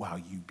while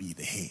you be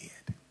the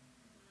head.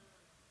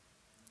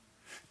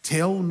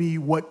 Tell me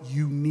what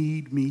you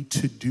need me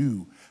to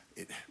do.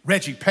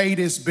 Reggie, pay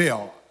this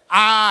bill.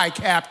 Aye,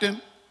 Captain.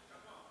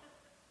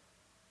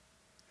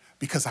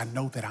 Because I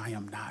know that I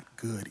am not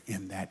good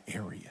in that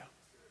area.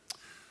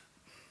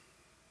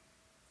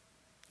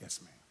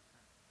 Yes, ma'am.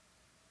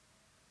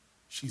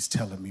 She's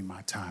telling me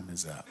my time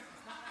is up.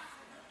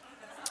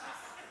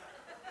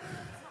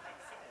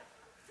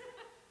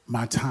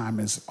 My time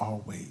is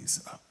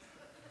always up.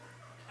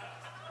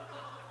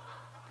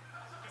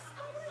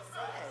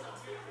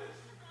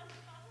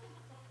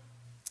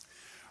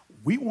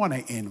 We want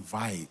to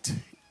invite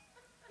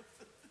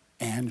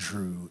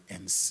Andrew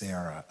and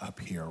Sarah up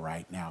here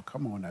right now.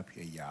 Come on up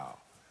here, y'all.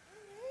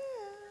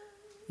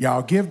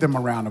 Y'all give them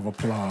a round of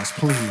applause,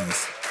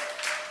 please.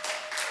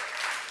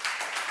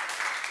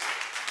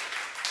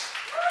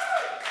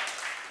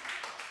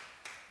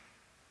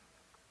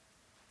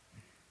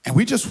 And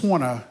we just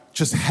want to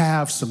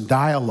have some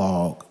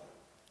dialogue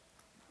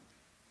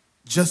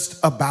just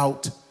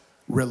about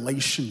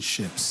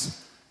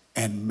relationships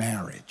and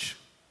marriage.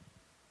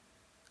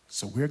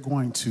 So we're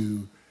going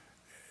to,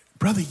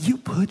 brother, you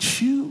put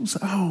shoes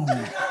on.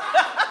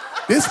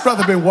 This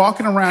brother been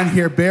walking around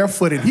here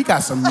barefooted. He got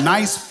some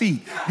nice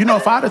feet. You know,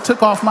 if I'd have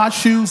took off my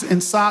shoes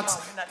and socks,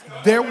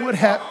 there would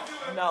have,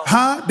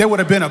 There would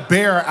have been a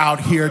bear out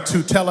here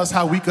to tell us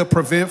how we could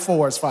prevent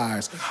forest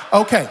fires.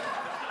 Okay.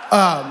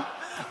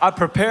 I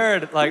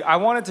prepared, I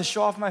wanted to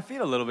show off my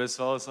feet a little bit,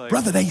 so I was like...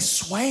 Brother, they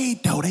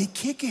swayed, though. They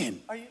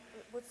kicking. Are you,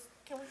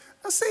 can we...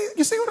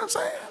 You see what I'm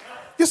saying?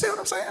 You see what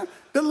I'm saying?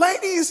 The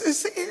ladies,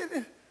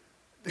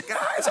 the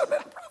guys are there,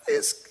 brother,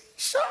 is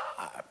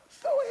sharp.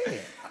 Go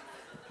ahead.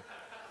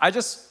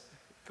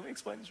 Can we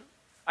explain this?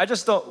 I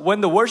just don't,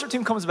 when the worship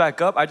team comes back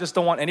up, I just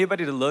don't want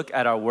anybody to look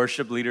at our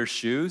worship leader's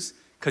shoes,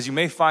 because you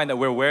may find that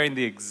we're wearing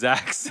the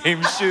exact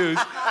same shoes,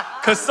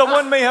 because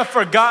someone may have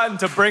forgotten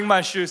to bring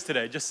my shoes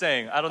today. Just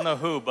saying. I don't know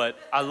who, but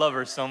I love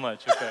her so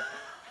much. Okay.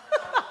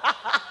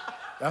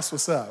 That's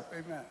what's up.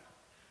 Amen.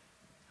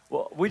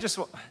 Well,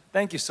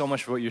 thank you so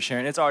much for what you're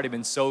sharing. It's already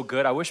been so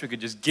good. I wish we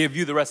could just give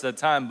you the rest of the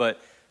time,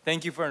 but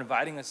thank you for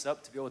inviting us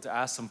up to be able to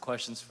ask some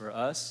questions for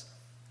us.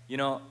 You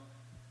know,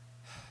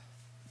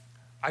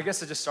 I guess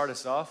to just start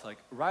us off,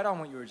 right on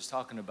what you were just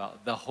talking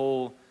about, the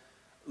whole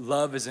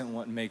love isn't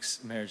what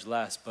makes marriage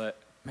last.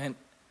 But man,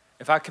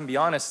 if I can be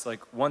honest,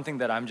 one thing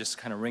that I'm just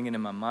kind of ringing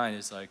in my mind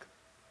is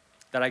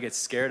that I get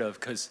scared of,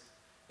 because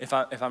if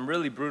I'm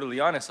really brutally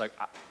honest,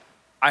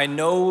 I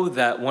know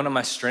that one of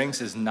my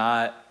strengths is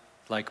not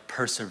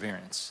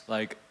perseverance.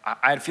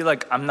 I feel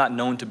like I'm not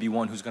known to be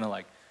one who's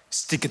gonna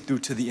stick it through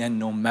to the end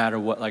no matter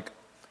what,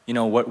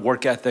 what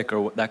work ethic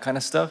or that kind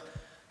of stuff.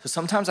 So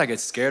sometimes I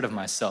get scared of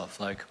myself.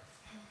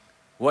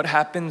 What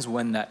happens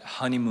when that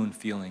honeymoon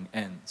feeling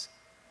ends?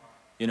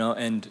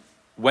 And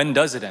when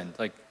does it end?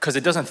 Because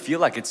it doesn't feel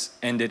like it's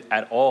ended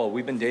at all.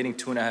 We've been dating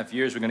 2.5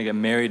 years. We're gonna get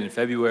married in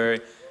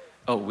February.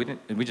 Oh,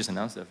 we just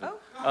announced that.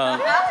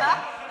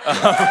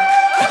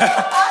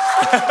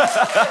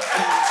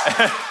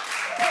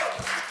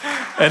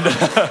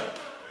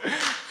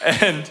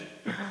 And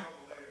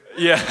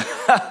yeah,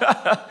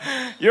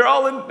 you're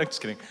all in. No, just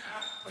kidding.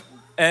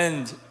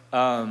 And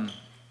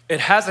it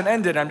hasn't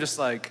ended. I'm just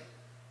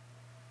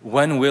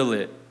when will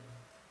it?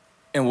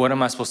 And what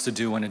am I supposed to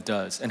do when it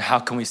does? And how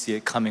can we see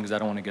it coming? Because I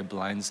don't want to get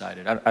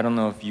blindsided. I don't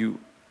know if you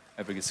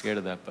ever get scared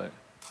of that, but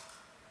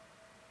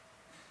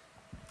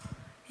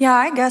Yeah,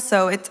 I guess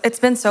so. It's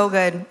been so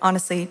good,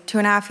 honestly.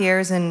 2.5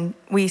 years, and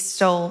we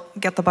still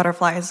get the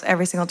butterflies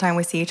every single time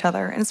we see each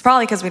other. And it's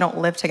probably because we don't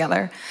live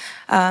together.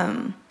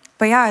 But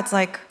yeah, it's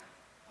like,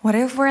 what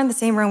if we're in the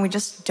same room? We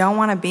just don't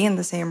want to be in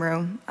the same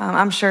room.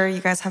 I'm sure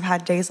you guys have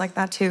had days like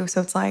that too. So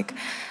it's like,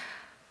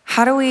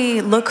 how do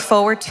we look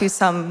forward to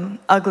some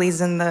uglies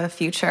in the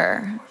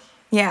future?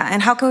 Yeah,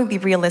 and how can we be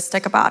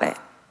realistic about it?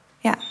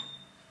 Yeah.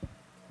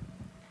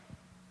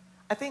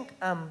 I think,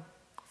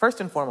 first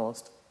and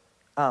foremost,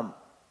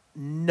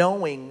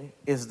 knowing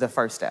is the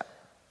first step.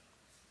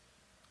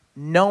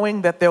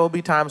 Knowing that there will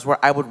be times where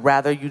I would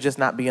rather you just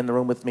not be in the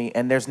room with me,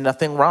 and there's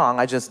nothing wrong,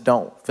 I just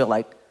don't feel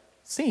like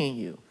seeing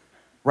you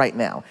right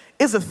now,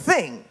 is a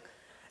thing.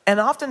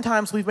 And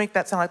oftentimes we make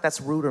that sound like that's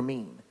rude or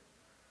mean.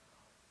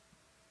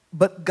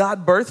 But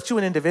God birthed you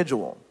an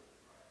individual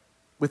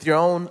with your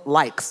own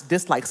likes,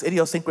 dislikes,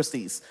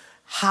 idiosyncrasies,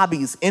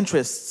 hobbies,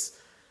 interests,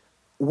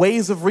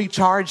 ways of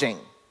recharging.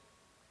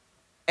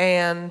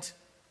 And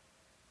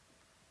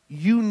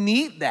you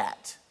need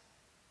that.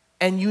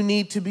 And you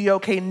need to be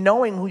okay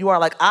knowing who you are.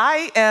 Like,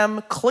 I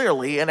am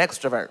clearly an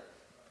extrovert.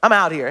 I'm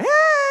out here. Hey,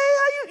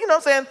 how you know what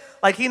I'm saying?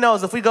 Like, he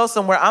knows if we go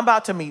somewhere, I'm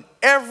about to meet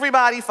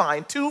everybody,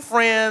 find 2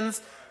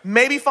 friends,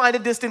 maybe find a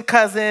distant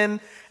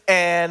cousin,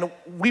 and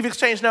we've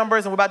exchanged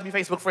numbers and we're about to be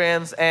Facebook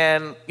friends,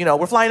 and, you know,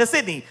 we're flying to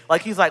Sydney.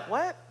 Like, he's like,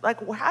 what?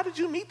 Like, how did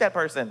you meet that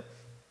person?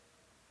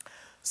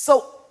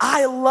 So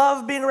I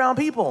love being around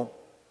people.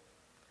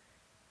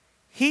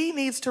 He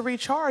needs to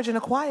recharge in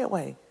a quiet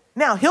way.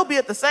 Now, he'll be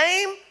at the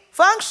same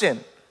function.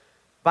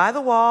 By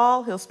the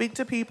wall, he'll speak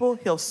to people,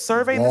 he'll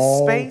survey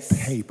the space.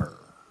 Wallpaper.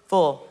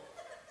 Full.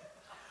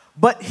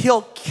 But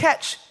he'll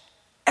catch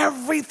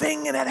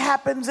everything that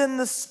happens in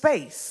the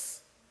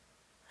space.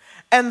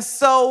 And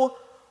so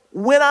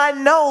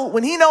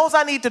when he knows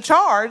I need to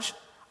charge,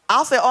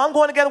 I'll say, oh, I'm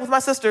going together with my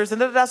sisters,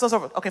 and so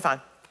forth. Okay,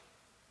 fine.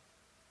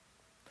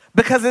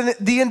 Because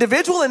the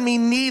individual in me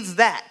needs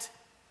that.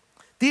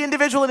 The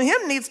individual in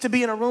him needs to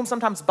be in a room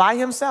sometimes by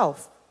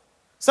himself.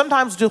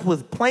 Sometimes just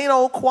with plain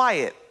old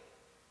quiet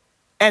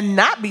and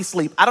not be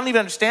asleep. I don't even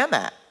understand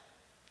that.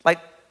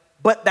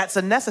 But that's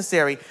a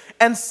necessary.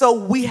 And so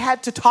we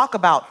had to talk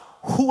about,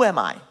 who am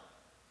I?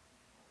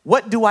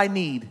 What do I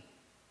need?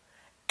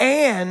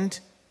 And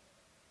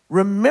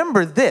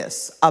remember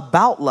this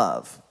about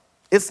love.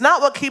 It's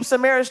not what keeps a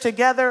marriage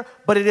together,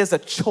 but it is a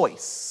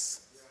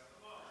choice.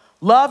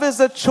 Love is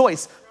a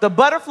choice. The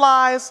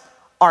butterflies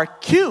are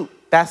cute.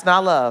 That's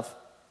not love.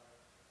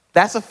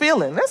 That's a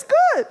feeling. That's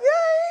good.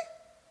 Yay.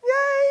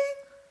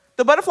 Yay.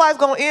 The butterfly's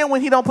going to end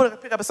when he don't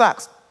pick up his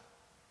socks.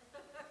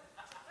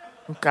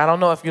 I don't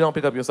know if you don't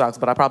pick up your socks,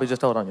 but I probably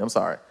just told on you. I'm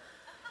sorry.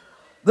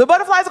 The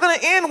butterflies are going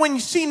to end when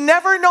she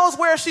never knows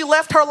where she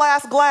left her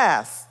last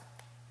glass.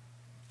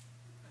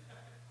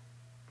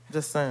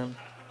 Just saying.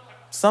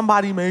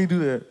 Somebody may do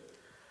that.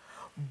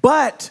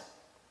 But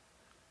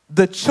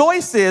the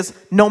choice is,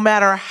 no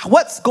matter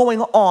what's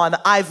going on,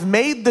 I've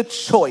made the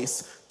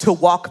choice to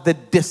walk the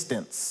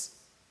distance.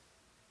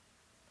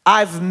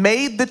 I've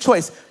made the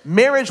choice.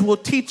 Marriage will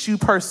teach you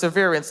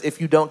perseverance if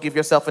you don't give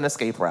yourself an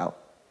escape route.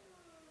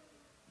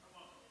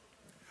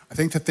 I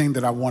think the thing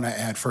that I want to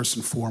add first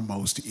and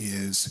foremost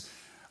is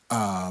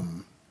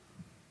the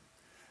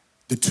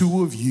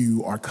two of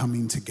you are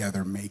coming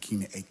together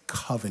making a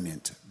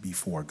covenant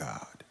before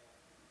God.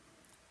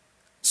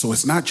 So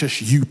it's not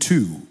just you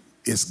two,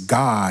 it's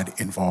God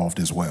involved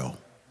as well.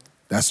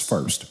 That's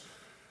first.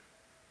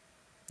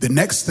 The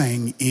next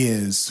thing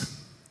is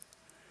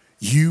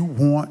you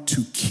want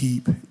to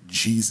keep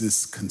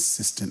Jesus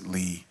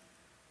consistently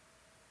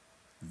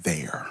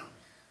there.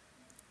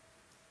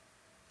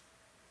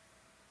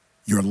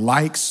 Your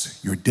likes,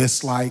 your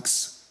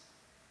dislikes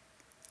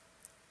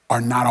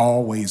are not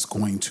always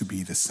going to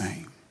be the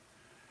same.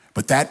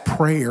 But that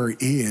prayer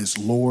is,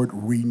 Lord,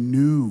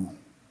 renew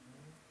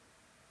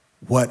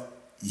what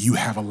you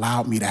have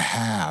allowed me to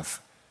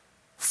have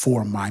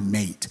for my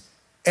mate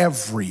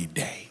every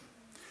day.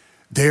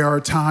 There are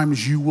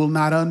times you will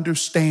not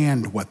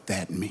understand what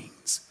that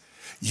means.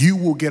 You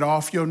will get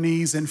off your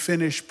knees and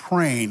finish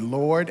praying,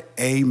 Lord,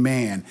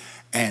 amen.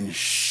 And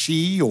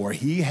she or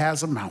he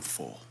has a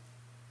mouthful.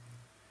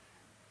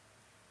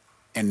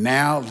 And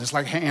now, just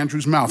like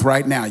Andrew's mouth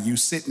right now, you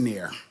sitting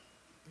there.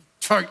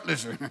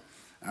 Listen,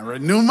 I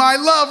renew my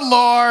love,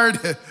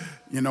 Lord.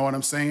 You know what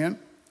I'm saying?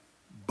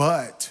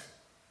 But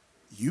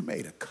you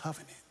made a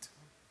covenant.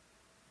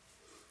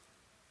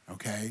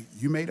 Okay?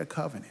 You made a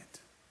covenant.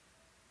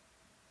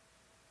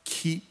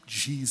 Keep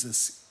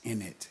Jesus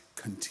in it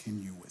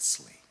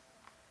continuously.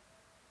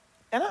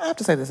 And I have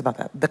to say this about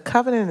that. The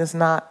covenant is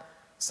not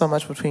so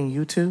much between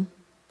you two.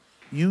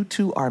 You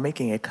two are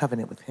making a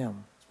covenant with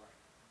him.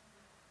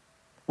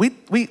 We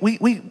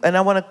and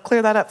I want to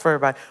clear that up for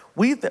everybody.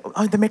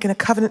 They're making a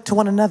covenant to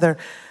one another.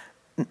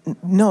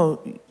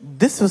 No,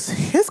 this was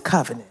his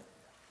covenant.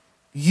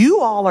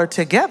 You all are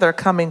together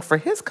coming for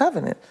his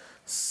covenant.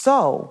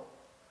 So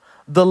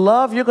the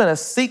love you're going to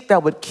seek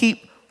that would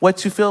keep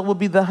what you feel will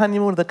be the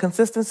honeymoon, the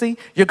consistency,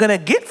 you're going to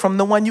get from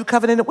the one you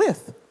covenanted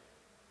with.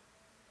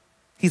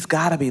 He's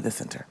got to be the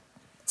center.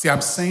 See,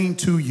 I'm saying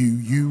to you,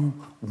 you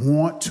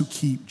want to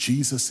keep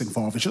Jesus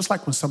involved. It's just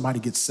like when somebody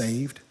gets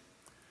saved.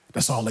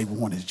 That's all they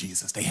want is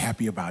Jesus. They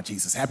happy about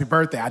Jesus. Happy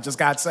birthday, I just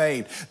got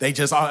saved. They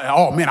just,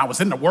 oh man, I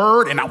was in the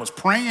Word and I was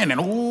praying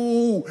and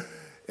ooh.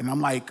 And I'm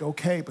like,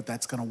 okay, but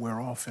that's going to wear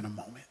off in a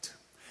moment.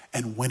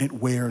 And when it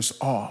wears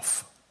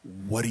off,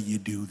 what do you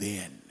do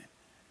then?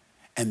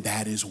 And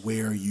that is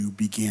where you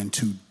begin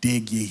to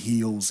dig your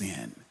heels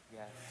in.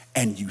 Yes.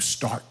 And you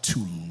start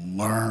to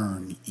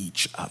learn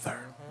each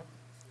other.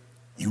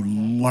 You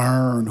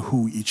learn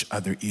who each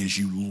other is.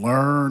 You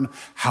learn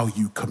how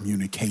you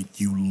communicate.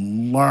 You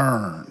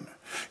learn.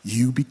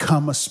 You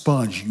become a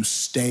sponge. You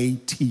stay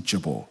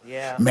teachable.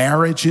 Yeah.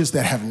 Marriages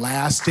that have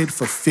lasted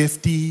for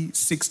 50,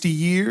 60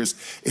 years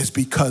is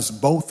because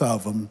both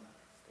of them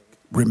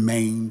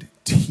remained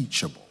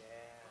teachable.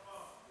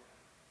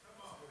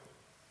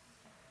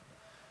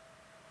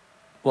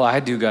 Well, I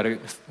do got a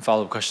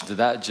follow-up question to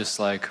that. Just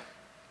like,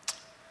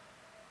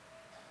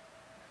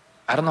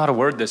 I don't know how to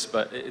word this,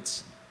 but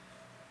it's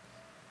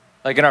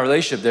like in our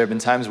relationship, there have been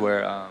times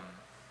where,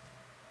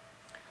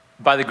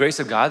 by the grace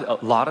of God,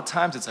 a lot of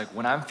times it's like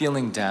when I'm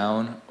feeling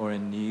down or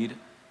in need,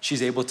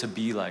 she's able to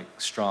be like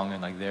strong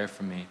and like there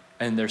for me.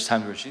 And there's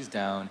times where she's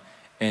down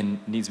and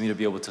needs me to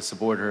be able to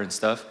support her and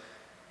stuff.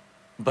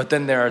 But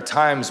then there are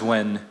times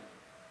when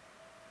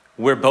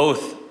we're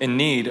both in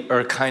need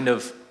or kind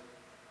of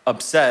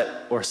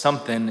upset or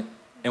something,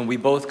 and we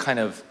both kind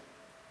of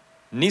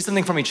need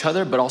something from each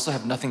other, but also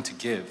have nothing to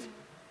give.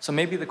 So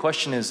maybe the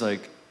question is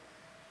like,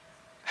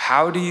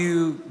 how do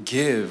you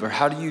give or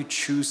how do you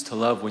choose to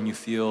love when you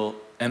feel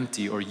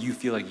empty or you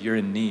feel like you're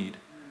in need?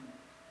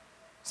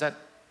 That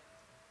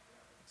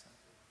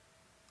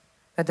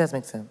does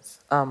make sense.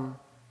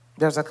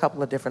 There's a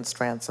couple of different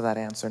strands to that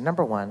answer.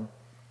 Number one,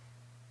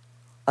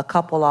 a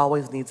couple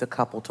always needs a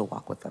couple to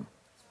walk with them.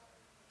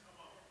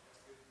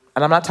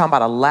 And I'm not talking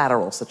about a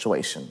lateral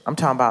situation. I'm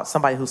talking about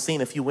somebody who's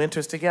seen a few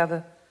winters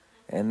together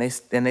and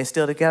they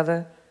still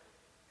together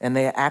and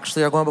they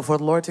actually are going before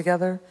the Lord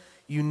together.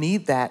 You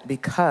need that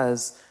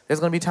because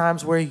there's going to be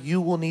times where you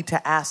will need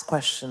to ask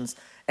questions,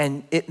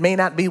 and it may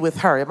not be with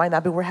her. It might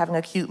not be we're having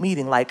a cute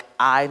meeting like,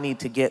 I need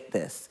to get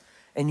this.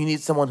 And you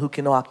need someone who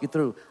can walk you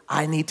through.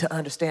 I need to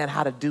understand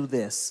how to do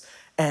this.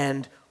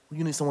 And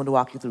you need someone to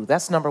walk you through.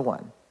 That's number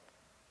one.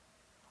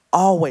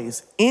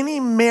 Always, any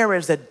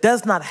marriage that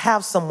does not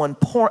have someone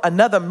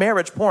another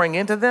marriage pouring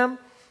into them,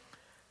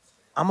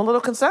 I'm a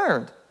little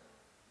concerned.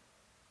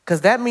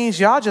 Because that means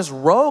y'all just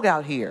rogue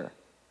out here,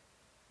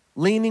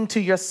 leaning to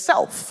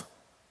yourself.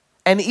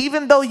 And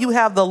even though you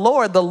have the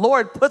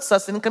Lord puts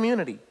us in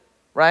community,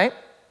 right?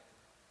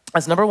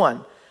 That's number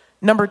one.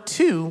 Number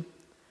two,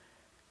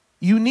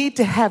 you need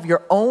to have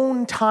your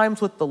own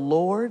times with the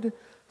Lord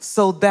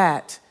so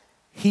that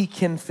He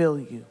can fill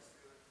you.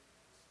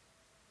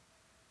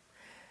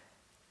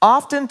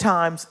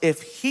 Oftentimes,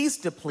 if He's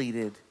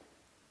depleted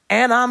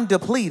and I'm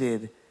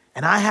depleted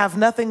and I have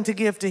nothing to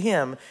give to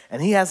Him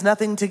and He has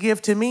nothing to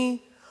give to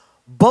me,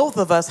 both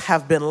of us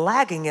have been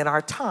lagging in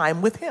our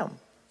time with Him.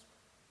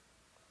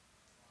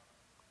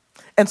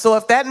 And so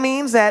if that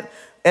means that,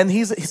 and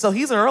he's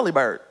an early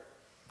bird.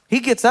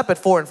 He gets up at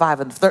 4 and 5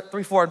 and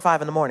 3, 4 and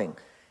 5 in the morning.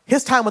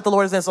 His time with the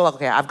Lord is then, so like,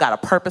 okay, I've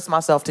got to purpose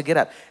myself to get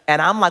up.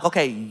 And I'm like,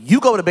 okay, you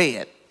go to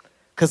bed.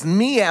 Because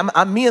me and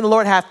the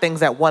Lord have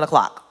things at 1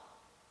 o'clock.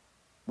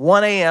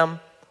 1 a.m.,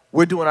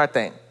 we're doing our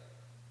thing.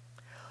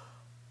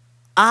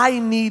 He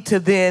needs to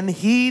then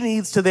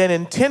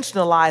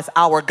intentionalize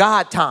our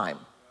God time.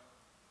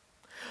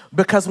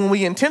 Because when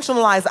we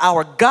intentionalize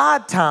our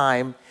God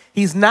time,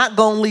 He's not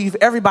going to leave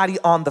everybody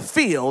on the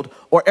field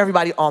or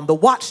everybody on the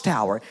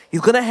watchtower.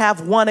 He's going to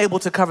have one able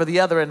to cover the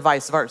other and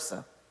vice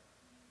versa.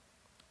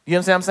 You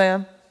understand what I'm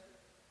saying?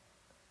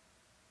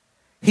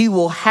 He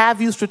will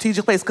have you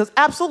strategic place. Because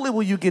absolutely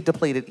will you get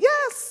depleted?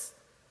 Yes.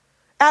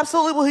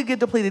 Absolutely will he get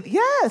depleted?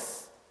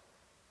 Yes.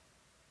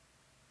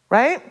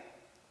 Right?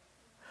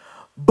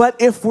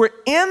 But if we're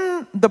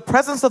in the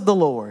presence of the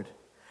Lord,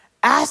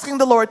 asking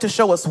the Lord to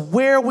show us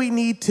where we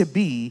need to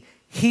be,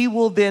 He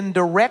will then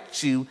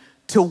direct you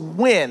to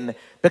win.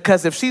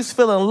 Because if she's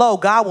feeling low,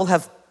 God will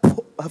have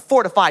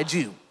fortified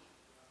you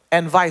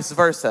and vice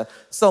versa.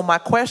 So my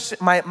question,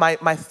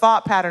 my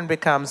thought pattern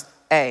becomes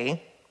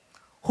A,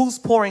 who's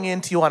pouring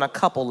into you on a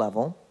couple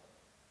level?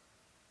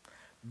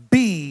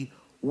 B,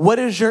 what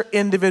is your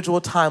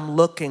individual time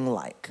looking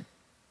like?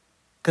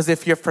 Because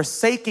if you're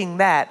forsaking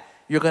that,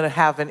 you're going to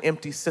have an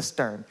empty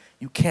cistern.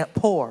 You can't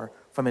pour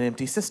from an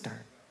empty cistern.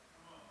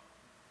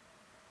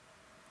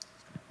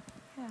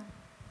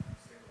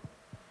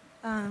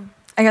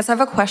 I guess I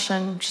have a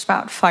question just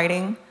about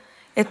fighting.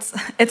 It's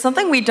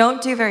something we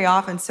don't do very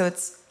often, so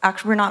it's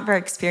actually we're not very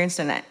experienced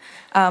in it,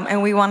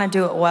 and we want to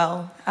do it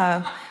well.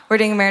 We're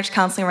doing marriage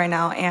counseling right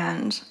now,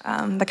 and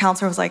the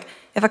counselor was like,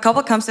 if a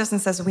couple comes to us and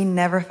says we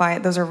never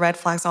fight, those are red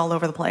flags all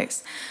over the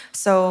place.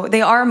 So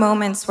there are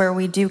moments where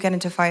we do get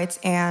into fights,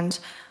 and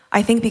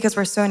I think because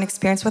we're so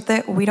inexperienced with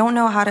it, we don't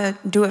know how to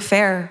do it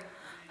fair.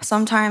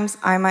 Sometimes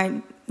I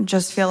might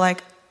just feel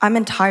like I'm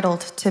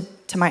entitled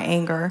to my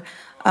anger.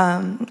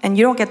 And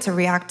you don't get to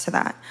react to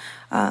that.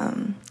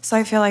 So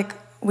I feel like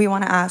we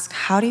want to ask,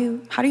 how do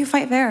you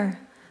fight fair?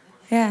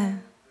 Yeah.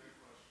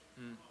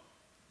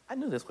 I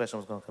knew this question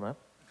was going to come up.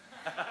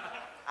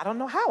 I don't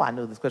know how I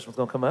knew this question was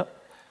going to come up.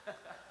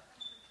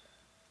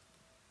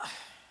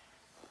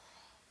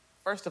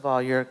 First of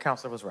all, your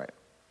counselor was right.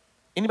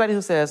 Anybody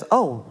who says,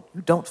 oh,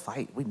 you don't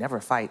fight, we never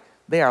fight,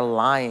 they are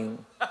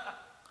lying.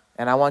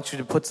 And I want you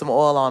to put some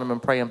oil on them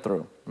and pray them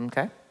through,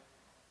 okay?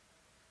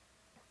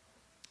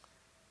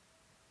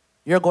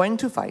 You're going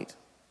to fight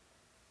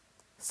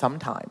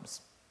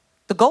sometimes.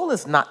 The goal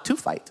is not to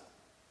fight.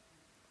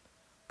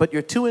 But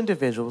you're two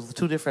individuals with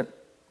two different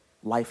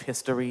life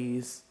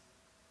histories,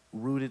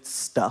 rooted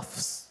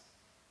stuffs,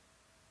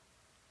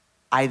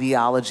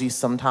 ideologies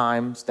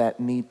sometimes that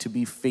need to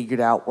be figured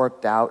out,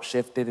 worked out,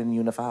 shifted, and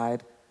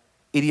unified,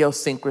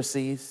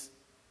 idiosyncrasies,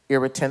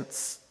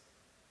 irritants,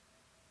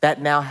 that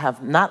now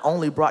have not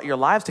only brought your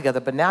lives together,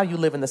 but now you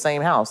live in the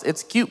same house.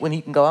 It's cute when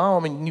he can go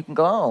home and you can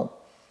go home.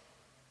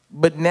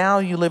 But now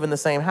you live in the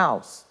same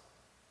house.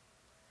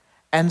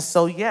 And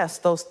so, yes,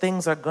 those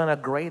things are going to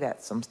grate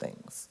at some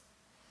things.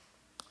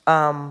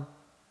 One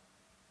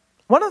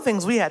of the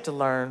things we had to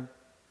learn,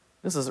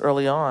 this is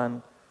early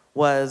on,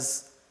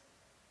 was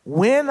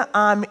when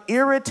I'm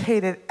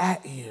irritated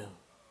at you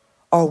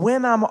or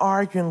when I'm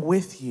arguing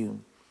with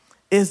you,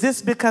 is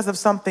this because of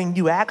something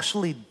you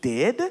actually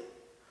did?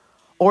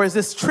 Or is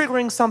this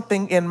triggering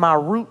something in my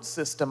root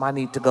system I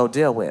need to go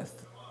deal with?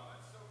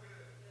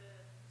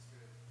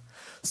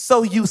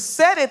 So you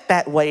said it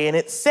that way, and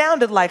it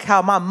sounded like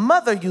how my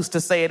mother used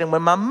to say it. And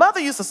when my mother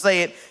used to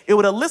say it, it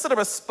would elicit a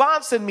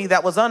response in me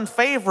that was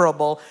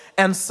unfavorable.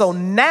 And so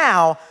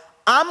now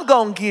I'm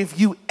going to give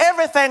you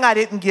everything I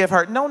didn't give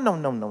her.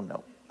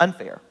 No.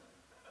 Unfair.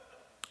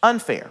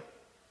 Unfair.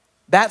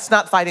 That's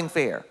not fighting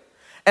fair.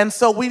 And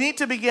so we need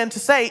to begin to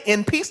say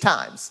in peace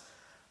times.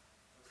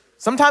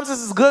 Sometimes this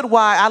is good.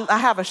 Why I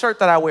have a shirt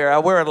that I wear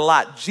it a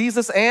lot.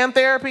 Jesus and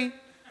therapy.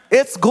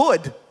 It's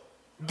good.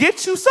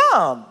 Get you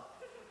some.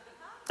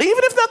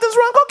 Even if nothing's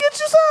wrong, go get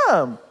you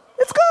some.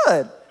 It's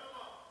good.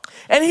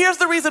 And here's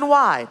the reason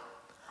why.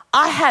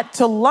 I had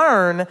to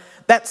learn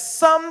that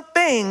some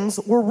things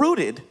were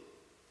rooted.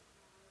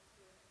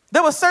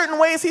 There were certain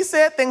ways he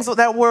said things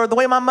that were the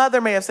way my mother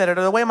may have said it,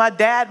 or the way my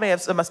stepdad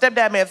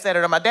may have said it,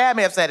 or my dad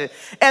may have said it.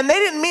 And they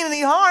didn't mean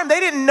any harm. They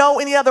didn't know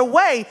any other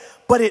way,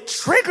 but it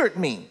triggered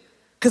me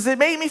because it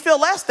made me feel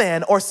less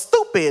than or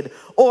stupid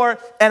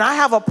and I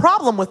have a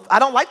problem with, I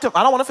don't want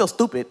to feel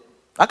stupid.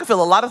 I can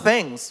feel a lot of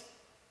things,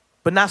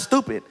 but not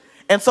stupid.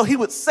 And so he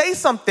would say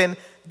something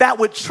that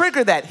would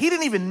trigger that. He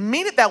didn't even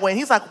mean it that way. And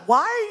he's like, why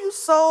are you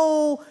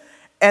so,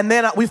 and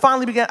then we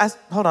finally began,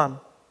 hold on.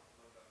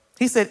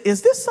 He said,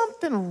 is this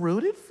something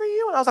rooted for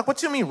you? And I was like,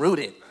 what you mean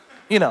rooted?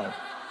 You know,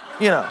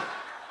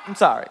 I'm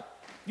sorry.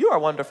 You are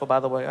wonderful, by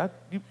the way.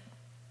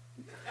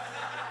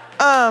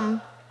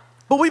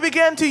 But we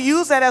began to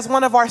use that as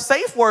one of our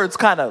safe words,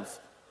 kind of.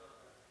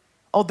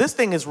 Oh, this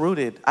thing is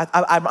rooted.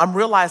 I'm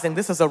realizing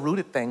this is a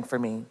rooted thing for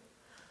me.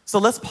 So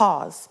let's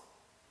pause.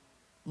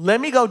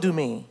 Let me go do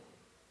me.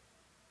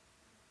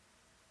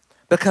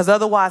 Because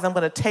otherwise I'm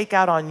going to take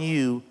out on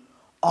you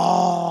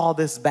all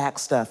this back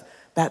stuff.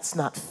 That's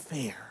not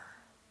fair.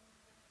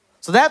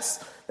 So that's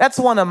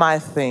one of my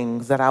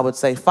things that I would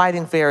say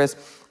fighting fair is,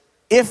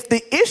 if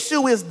the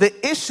issue is the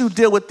issue,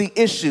 deal with the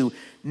issue,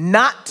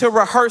 not to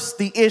rehearse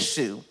the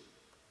issue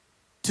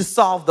to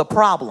solve the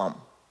problem.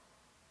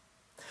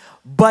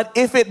 But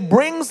if it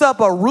brings up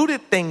a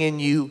rooted thing in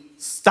you,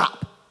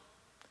 stop.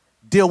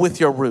 Deal with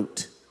your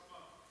root.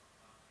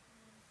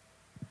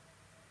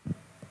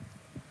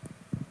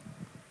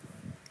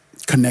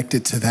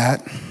 Connected to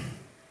that,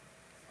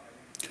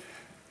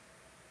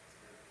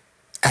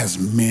 as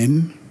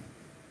men,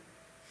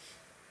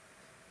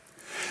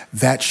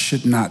 that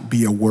should not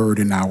be a word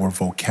in our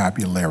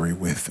vocabulary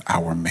with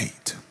our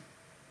mate.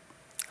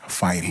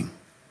 Fighting.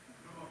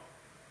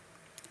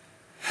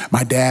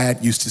 My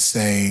dad used to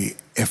say,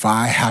 if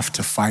I have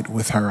to fight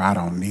with her, I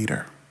don't need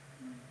her.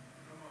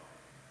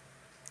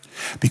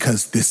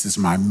 Because this is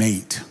my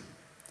mate.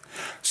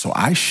 So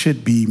I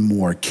should be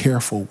more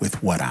careful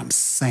with what I'm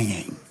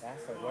saying.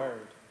 That's a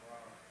word.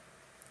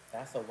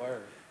 That's a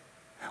word.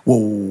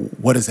 Well,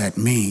 what does that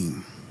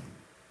mean?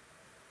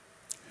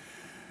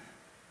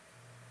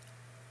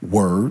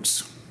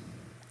 Words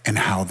and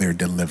how they're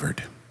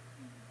delivered.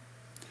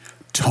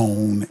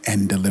 Tone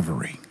and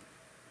delivery.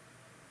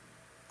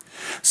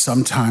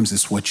 Sometimes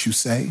it's what you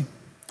say.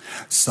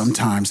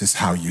 Sometimes it's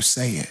how you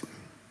say it.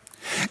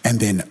 And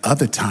then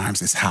other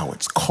times it's how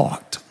it's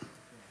caught.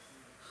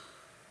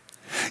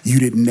 You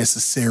didn't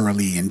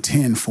necessarily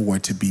intend for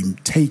it to be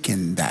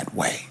taken that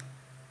way.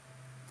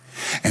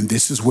 And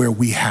this is where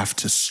we have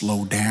to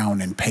slow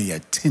down and pay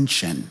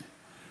attention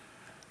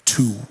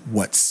to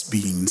what's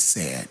being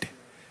said.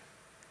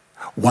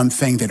 One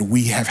thing that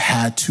we have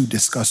had to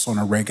discuss on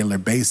a regular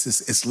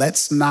basis is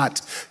let's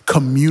not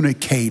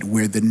communicate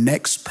where the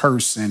next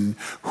person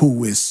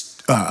who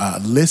is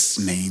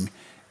listening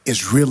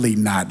is really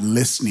not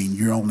listening.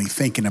 You're only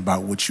thinking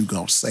about what you're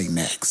going to say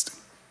next.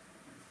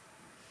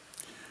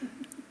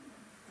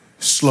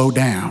 slow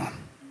down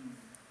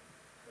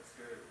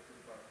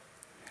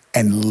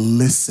and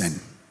listen.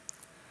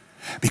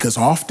 Because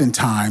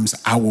oftentimes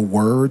our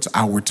words,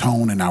 our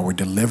tone, and our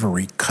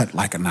delivery cut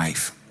like a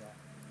knife.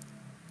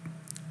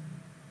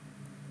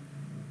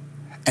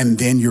 And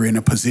then you're in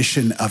a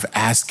position of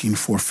asking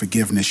for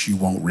forgiveness you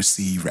won't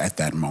receive at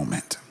that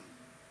moment.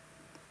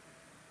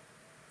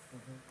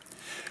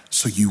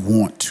 So you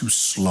want to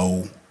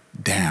slow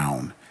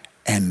down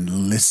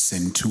and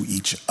listen to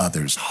each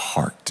other's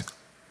heart.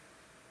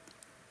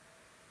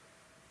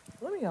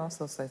 Let me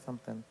also say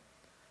something.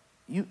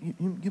 You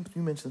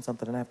mentioned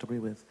something and I have to agree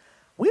with.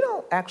 We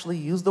don't actually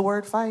use the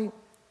word fight.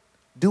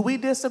 Do we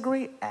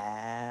disagree?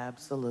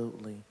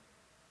 Absolutely.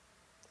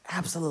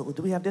 Absolutely.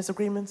 Do we have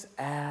disagreements?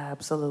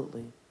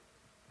 Absolutely.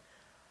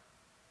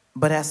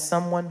 But as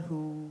someone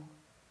who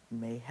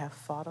may have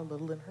fought a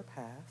little in her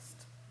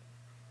past,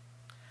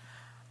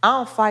 I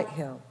don't fight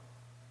him.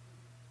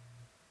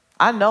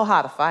 I know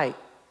how to fight.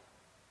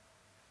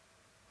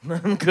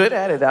 I'm good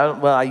at it.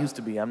 I used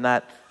to be. I'm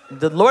not.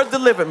 The Lord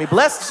delivered me.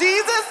 Bless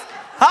Jesus.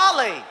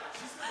 Holly.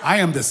 I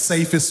am the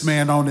safest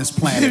man on this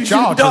planet.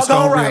 Y'all just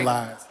don't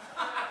realize.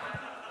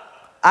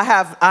 I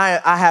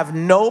have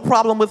no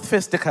problem with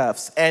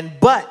fisticuffs,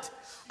 but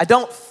I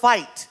don't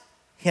fight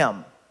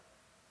him.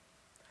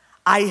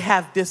 I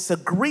have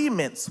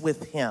disagreements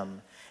with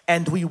him,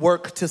 and we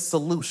work to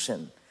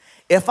solution.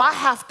 If I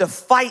have to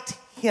fight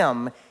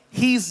him,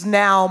 he's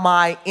now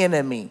my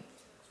enemy.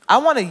 I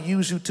want to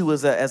use you two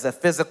as a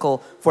physical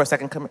for a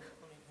second. Come here.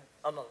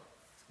 Oh, no.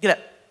 Get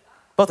up.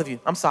 Both of you.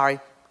 I'm sorry.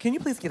 Can you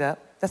please get up?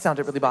 That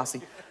sounded really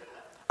bossy.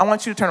 I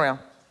want you to turn around.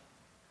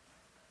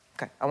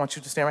 Okay. I want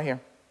you to stand right here.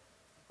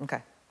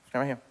 Okay.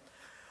 Stand right here.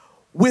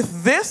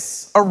 With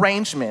this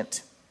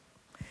arrangement,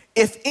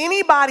 if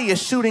anybody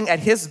is shooting at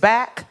his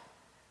back,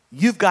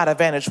 you've got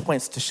vantage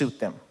points to shoot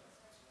them.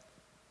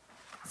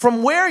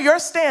 From where you're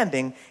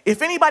standing,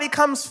 if anybody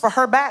comes for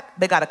her back,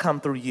 they got to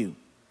come through you.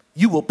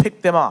 You will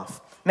pick them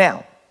off.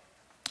 Now,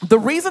 the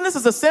reason this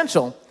is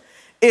essential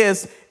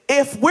is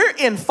if we're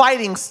in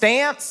fighting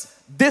stance,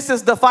 this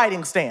is the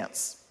fighting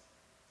stance.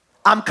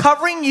 I'm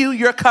covering you,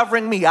 you're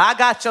covering me. I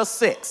got your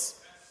 6.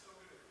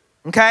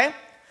 Okay?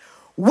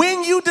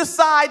 When you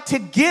decide to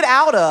get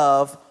out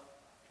of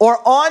or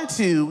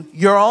onto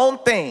your own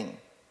thing,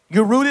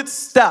 your rooted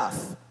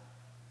stuff,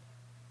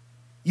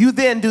 you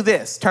then do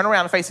this. Turn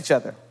around and face each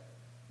other.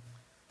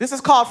 This is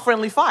called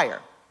friendly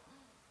fire.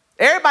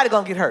 Everybody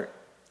gonna get hurt.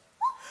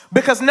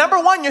 Because number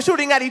one, you're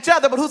shooting at each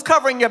other, but who's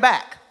covering your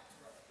back?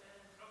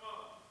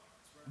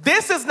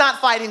 This is not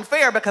fighting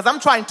fair because I'm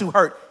trying to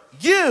hurt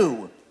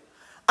you.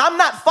 I'm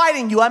not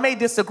fighting you. I may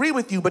disagree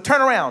with you, but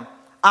turn around.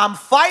 I'm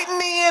fighting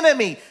the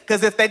enemy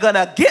because if they're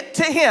gonna get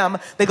to him,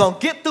 they're gonna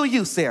get through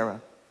you,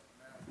 Sarah.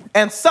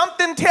 And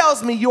something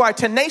tells me you are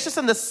tenacious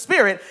in the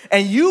spirit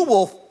and you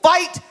will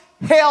fight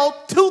hell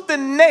tooth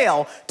and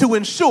nail to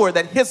ensure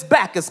that his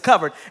back is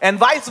covered. And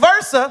vice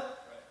versa,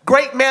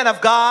 great man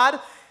of God,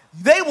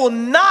 they will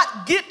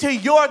not get to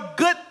your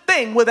good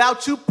thing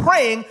without you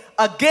praying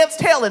against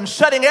hell and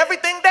shutting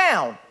everything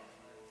down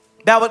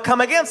that would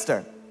come against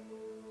her.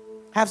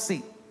 Have a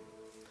seat.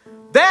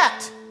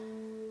 That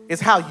is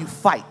how you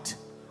fight,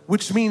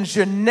 which means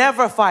you're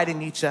never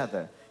fighting each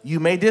other. You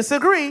may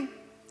disagree,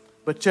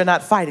 but you're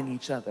not fighting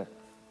each other.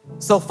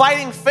 So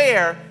fighting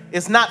fair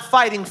is not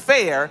fighting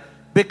fair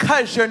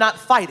because you're not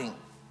fighting.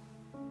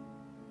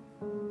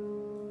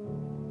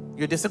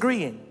 You're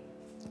disagreeing.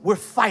 We're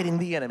fighting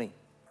the enemy.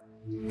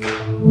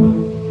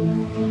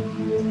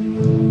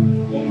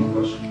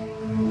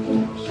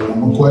 One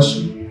more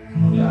question?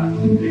 Yeah,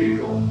 there you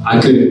go.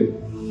 I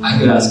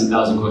could ask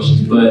 1,000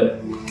 questions, but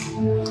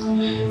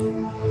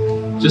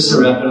just to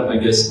wrap it up, I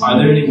guess, are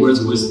there any words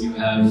of wisdom you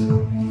have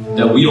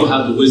that we don't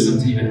have the wisdom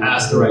to even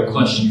ask the right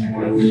question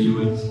for that you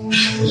would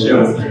share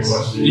with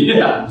us?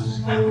 Yeah.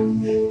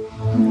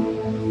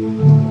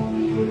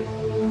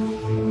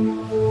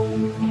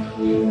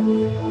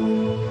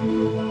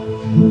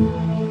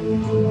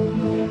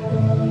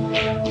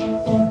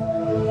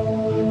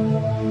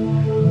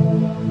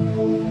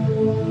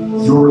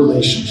 Your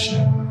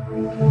relationship,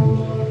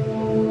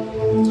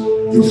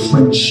 your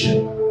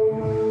friendship,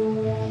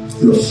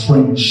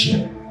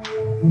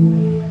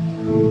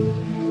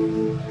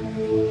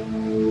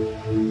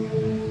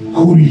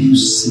 who do you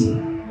see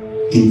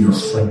in your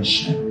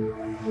friendship?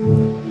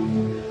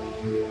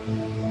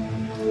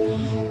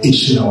 It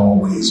should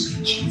always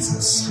be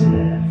Jesus.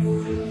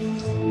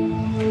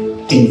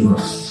 In your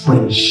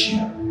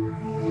friendship,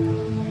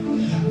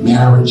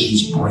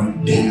 marriages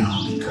break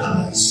down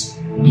because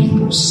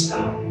people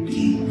stop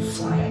being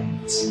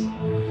friends.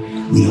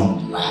 We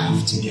don't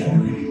laugh together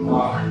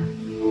anymore.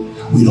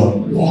 We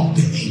don't walk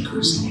the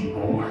acres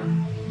anymore.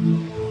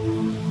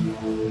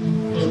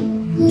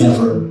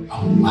 Never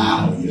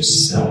allow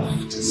yourself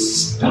to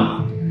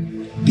stop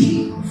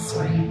being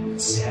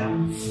friends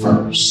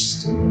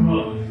first.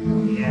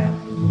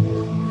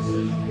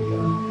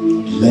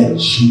 Let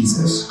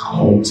Jesus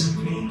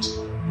cultivate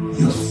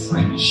your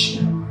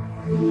friendship.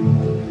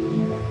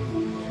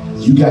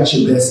 You you got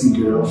your bestie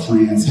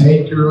girlfriends.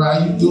 Hey, girl,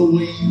 how you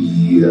doing?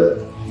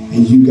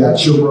 And you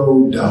got your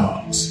road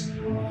dogs.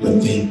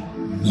 But they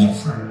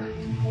never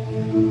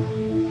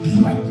be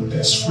like the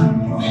best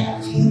friend you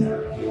have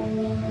here.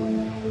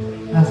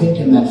 I think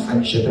in that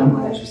friendship, and I'm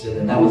glad you said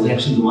that, that was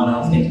actually the one I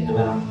was thinking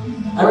about.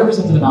 I remember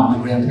something about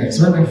my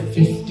grandparents. I remember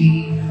 56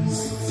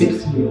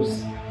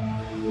 years.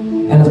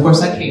 And of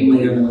course, I came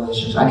later in the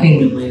relationship. I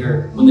came in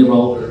later when they were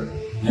older.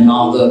 And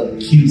all the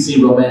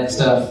cutesy romantic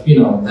stuff, you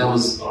know, that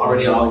was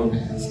already all you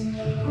had.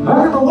 But I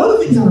remember one of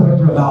the things I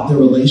remember about their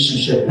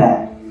relationship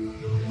that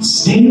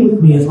stayed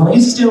with me is when I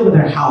used to stay over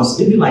their house,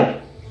 it'd be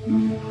like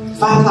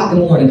 5 o'clock in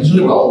the morning, because they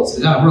were old, so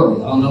they got up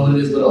early. I don't know what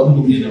it is, but old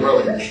people get there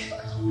early.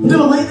 But they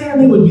would lay there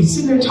and they would be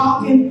sitting there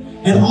talking,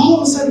 and all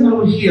of a sudden I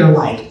would hear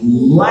like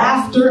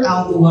laughter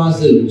out the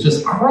wazoo,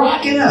 just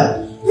cracking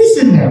up. They're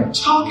sitting there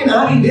talking,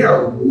 I mean,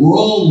 they're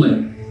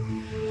rolling.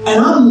 And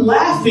I'm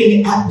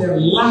laughing at their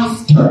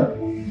laughter.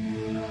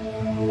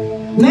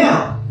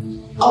 Now,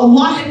 a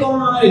lot had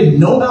gone on I didn't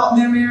know about in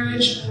their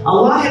marriage. A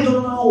lot had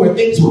gone on where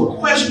things were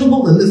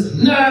questionable and this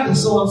and that and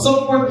so on and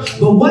so forth.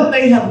 But what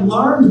they had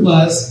learned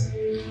was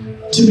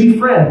to be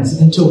friends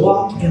and to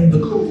walk in the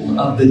cool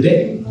of the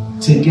day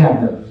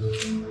together.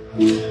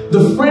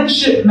 The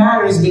friendship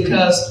matters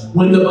because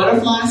when the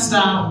butterflies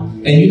stop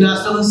and you're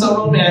not feeling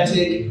so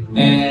romantic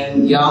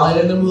and y'all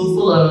ain't in the mood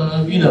for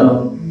love, you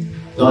know,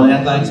 don't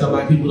act like some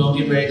white people don't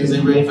get married because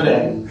they're ready for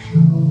that.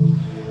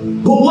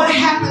 But what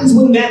happens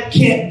when that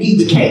can't be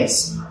the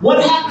case?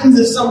 What happens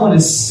if someone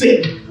is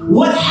sick?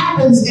 What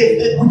happens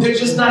if they're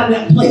just not in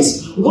that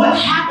place? What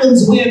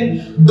happens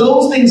when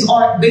those things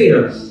aren't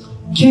there?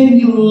 Can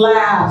you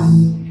laugh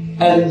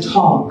and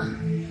talk?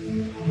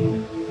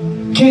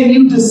 Can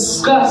you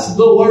discuss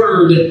the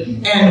word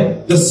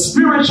and the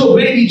spiritual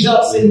baby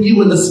jumps in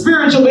you and the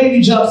spiritual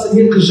baby jumps in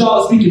him because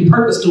y'all are speaking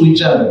purpose to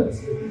each other?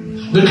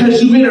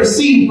 Because you've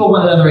interceded for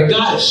one another and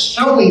God is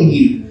showing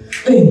you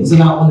things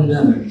about one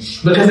another.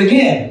 Because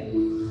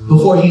again,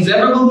 before he's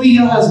ever going to be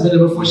your husband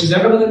and before she's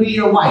ever going to be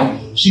your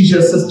wife, she's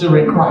your sister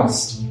in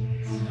Christ.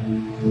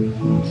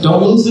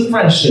 Don't lose the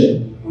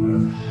friendship.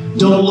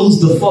 Don't lose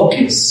the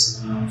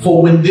focus.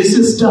 For when this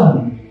is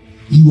done,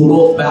 you will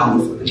both bow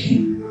before the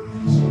King.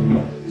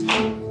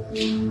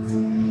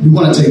 We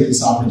want to take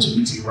this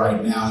opportunity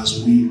right now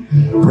as we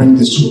bring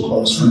this to a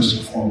close. First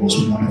and foremost,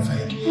 we want to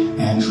thank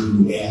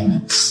Andrew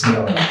and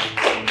Sarah.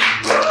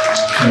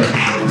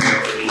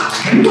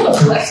 We want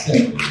to bless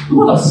them. We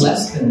want to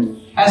bless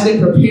them as they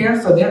prepare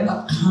for their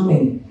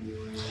upcoming.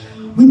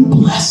 We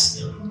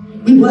bless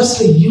them. We bless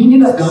the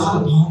union of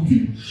God upon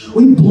them.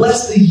 We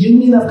bless the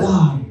union of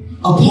God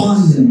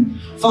upon them.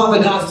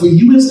 Father God, for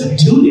you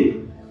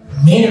instituted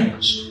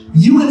marriage.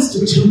 You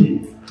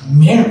instituted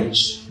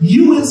marriage.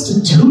 You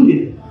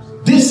instituted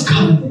this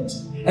covenant.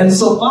 And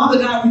so, Father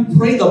God, we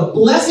pray the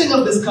blessing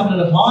of this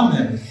covenant upon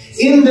them.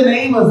 In the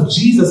name of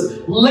Jesus,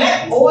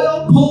 let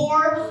oil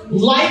pour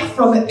like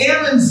from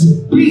Aaron's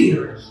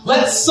beard.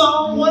 Let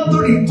Psalm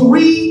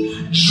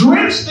 133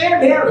 drench their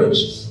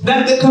marriage,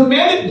 that the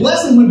commanded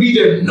blessing would be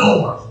their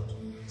norm.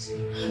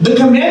 The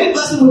commanded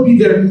blessing would be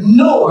their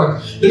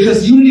norm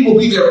because unity will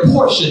be their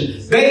portion.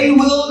 They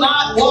will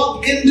not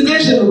walk in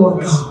division,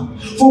 Lord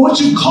God. For what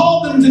you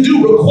called them to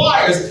do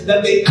requires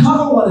that they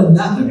cover one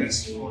another.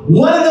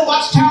 One in the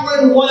watchtower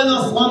and one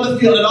on the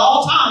field at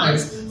all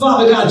times.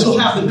 Father God, you'll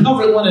have to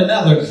cover one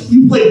another.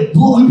 We pray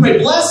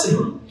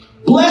blessing,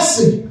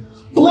 blessing,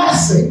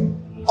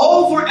 blessing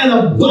over an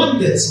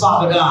abundance,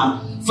 Father God.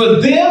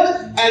 For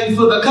them and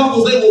for the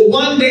couples they will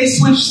one day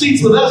switch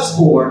seats with us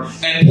for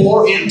and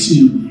pour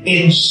into.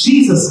 In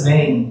Jesus'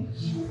 name,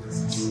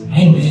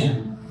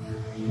 amen.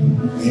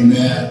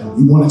 Amen.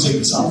 We want to take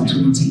this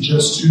opportunity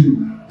just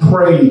to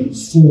pray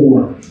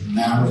for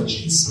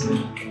marriages.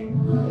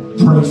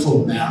 Pray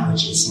for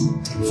marriages.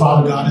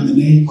 Father God, in the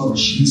name of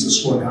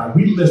Jesus, Lord God,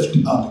 we lift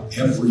up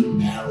every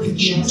marriage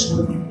to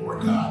you,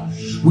 Lord God.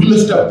 We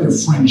lift up their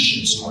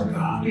friendships, Lord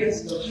God.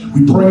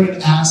 We pray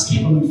and ask,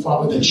 Heavenly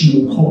Father, that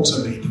you will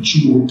cultivate, that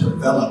you will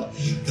develop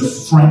the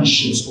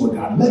friendships, Lord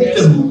God. Let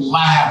them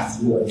laugh,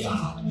 Lord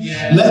God.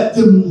 Let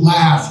them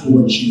laugh,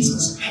 Lord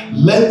Jesus.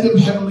 Let them,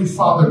 Heavenly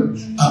Father,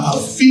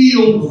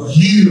 feel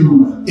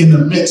you in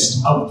the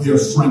midst of their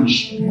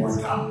friendship, Lord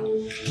God.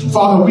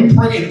 Father, we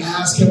pray and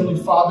ask, Heavenly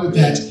Father,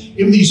 that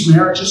in these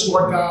marriages,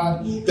 Lord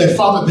God, that,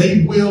 Father,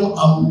 they will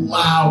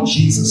allow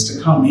Jesus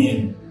to come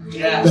in.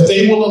 That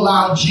they will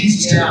allow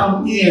Jesus to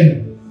come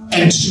in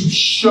and to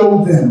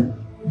show them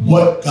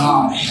what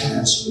God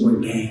has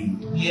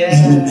ordained in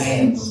the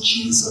name of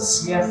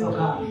Jesus.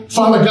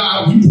 Father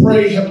God, we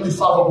pray, Heavenly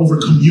Father, over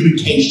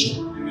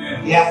communication.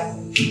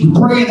 We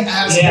pray and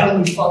ask,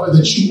 Heavenly Father,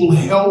 that you will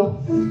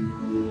help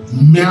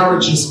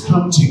marriages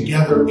come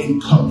together in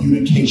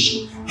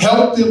communication.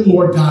 Help them,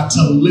 Lord God,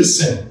 to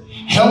listen.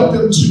 Help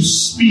them to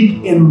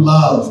speak in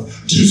love,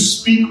 to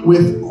speak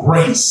with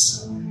grace.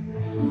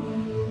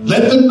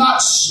 Let them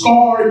not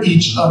scar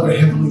each other,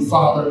 Heavenly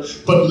Father,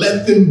 but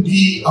let them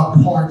be a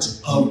part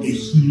of the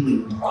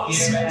healing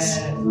process.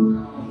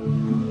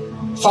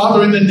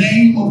 Father, in the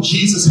name of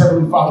Jesus,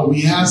 Heavenly Father,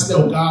 we ask,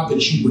 oh God,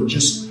 that you would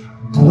just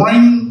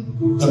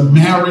bring the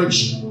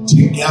marriage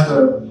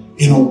together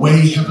in a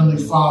way,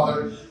 Heavenly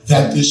Father,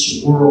 that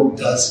this world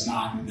does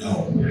not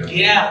know.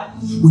 Yeah.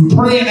 We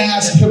pray and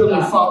ask,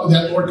 Heavenly Father,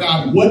 that, Lord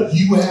God, what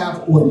you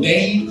have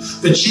ordained,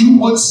 that you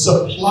would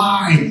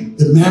supply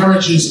the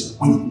marriages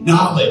with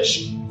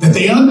knowledge, that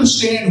they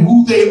understand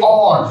who they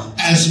are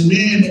as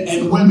men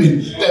and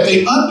women, that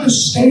they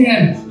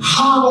understand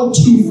how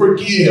to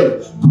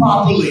forgive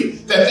properly,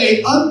 that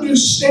they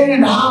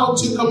understand how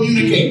to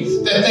communicate,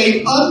 that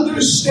they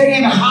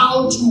understand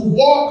how to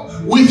walk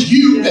with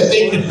you, that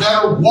they can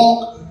better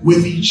walk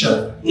with each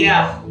other.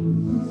 Yeah.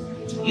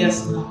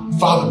 Yes, Lord.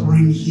 Father,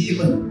 bring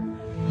healing,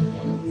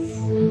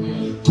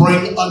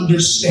 bring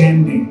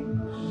understanding,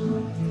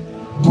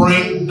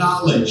 bring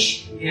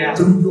knowledge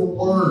through your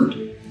word.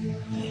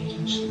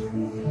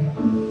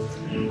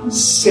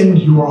 Send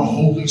your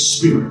Holy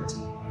Spirit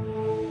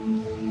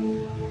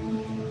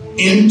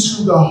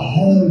into the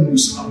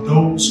homes of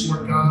those,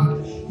 Lord God,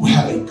 who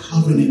have a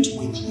covenant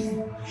with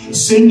you.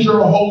 Send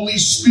your Holy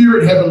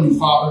Spirit, Heavenly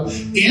Father,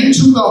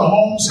 into the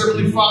homes,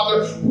 Heavenly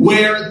Father,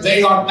 where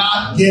they are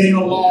not getting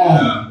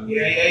along.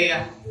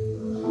 Yeah.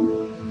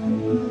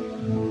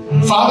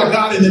 Father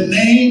God, in the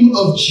name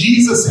of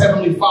Jesus,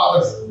 Heavenly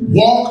Father,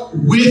 walk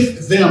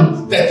with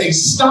them, that they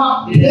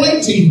stop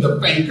pointing the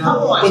finger,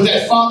 but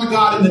that, Father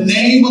God, in the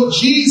name of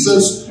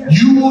Jesus,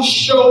 you will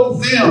show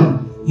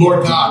them,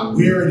 Lord God,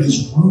 where it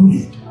is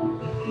rooted.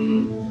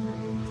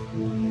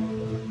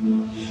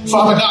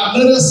 Father God,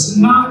 let us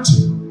not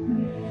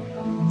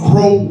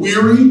grow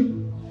weary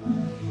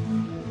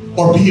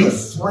or be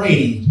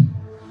afraid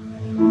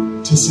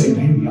to say,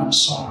 baby, I'm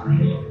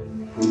sorry.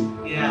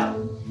 Yeah.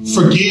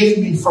 Forgive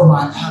me for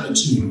my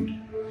attitude.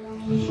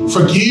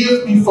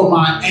 Forgive me for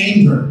my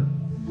anger.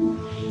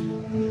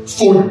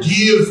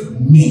 Forgive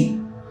me.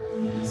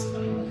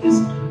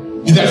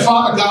 And that,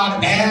 Father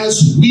God,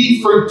 as we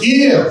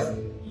forgive,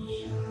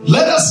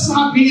 let us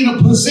not be in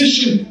a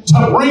position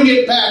to bring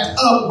it back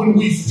up when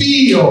we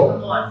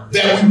feel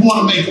that we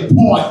want to make a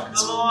point.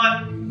 Come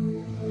on.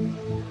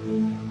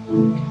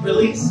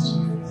 Release.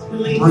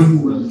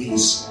 Bring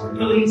release.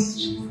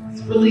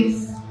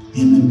 Release.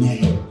 In the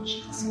name of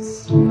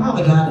Jesus.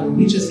 Father God,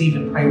 we just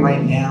even pray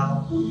right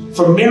now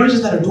for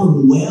marriages that are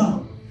doing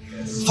well.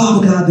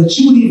 Father God, that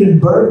you would even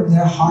burden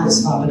their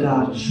hearts, Father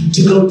God,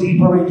 to go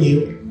deeper in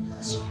you.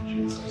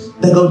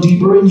 That go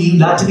deeper in you,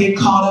 not to get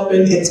caught up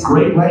in it's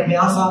great right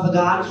now, Father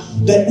God.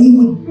 That we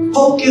would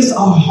focus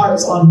our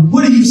hearts on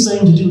what are you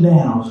saying to do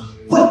now?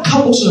 What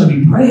couple should I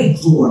be praying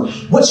for?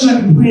 What should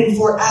I be praying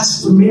for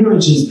as for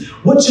marriages?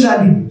 What should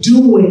I be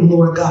doing,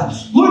 Lord God?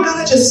 Lord God,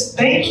 I just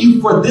thank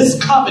you for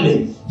this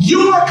covenant.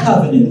 Your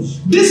covenant.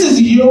 This is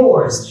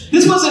yours.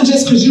 This wasn't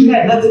just because you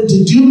had nothing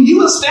to do.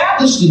 You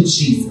established it,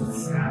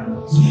 Jesus.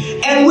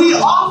 And we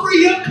offer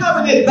your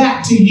covenant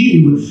back to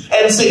you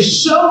and say,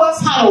 show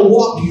us how to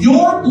walk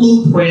your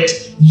blueprint,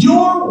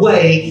 your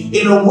way,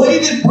 in a way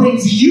that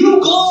brings you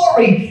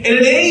glory. In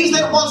an age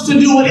that wants to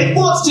do what it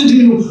wants to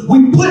do,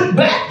 we put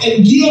back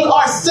and yield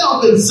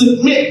ourselves and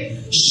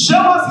submit. Show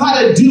us how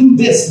to do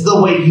this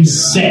the way you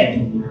said.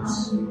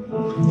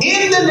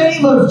 In the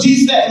name of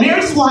Jesus, that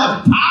marriage will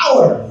have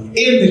power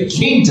in the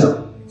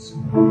kingdom.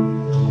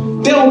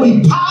 There will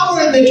be power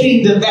in the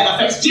kingdom that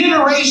affects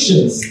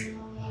generations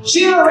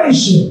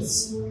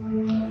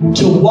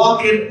to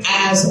walk it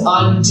as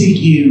unto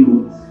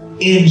you.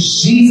 In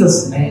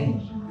Jesus'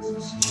 name.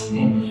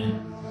 Amen.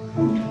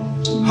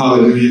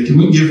 Hallelujah. Can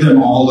we give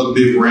them all a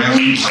big round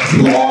of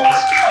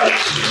applause?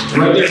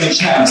 Right there in the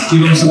chat.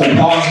 Give them some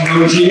applause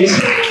emojis.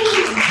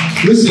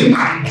 Listen,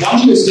 I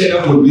want you to stand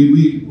up with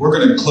me. We're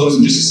going to close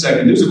in just a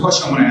second. There's a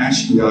question I want to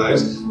ask you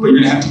guys, but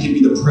you're going to have to give me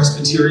the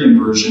Presbyterian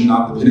version,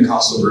 not the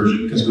Pentecostal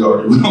version, because we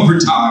already went over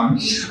time.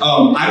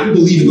 I don't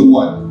believe in the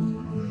one.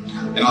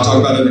 And I'll talk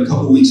about it in a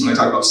couple of weeks when I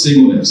talk about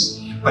singleness.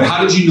 But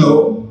how did you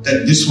know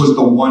that this was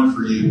the one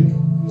for you?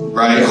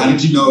 Right? How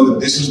did you know that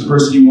this was the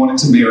person you wanted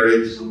to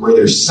marry? Were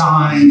there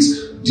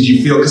signs? Did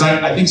you feel? Because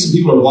I think some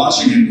people are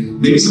watching,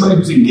 and maybe somebody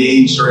who's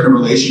engaged or in a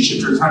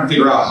relationship, they're trying to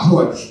figure out, how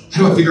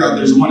do I figure out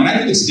there's one? And I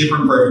think it's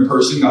different for every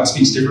person. God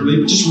speaks differently.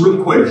 But just really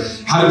quick,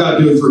 how did God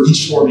do it for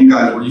each four of you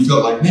guys where you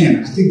felt like,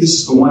 man, I think this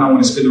is the one I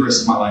want to spend the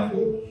rest of my life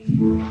with?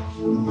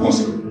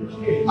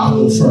 I'll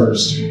go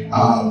first.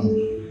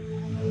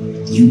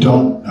 You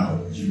don't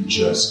know. You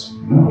just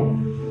know.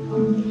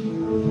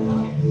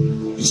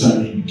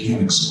 You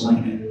can't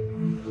explain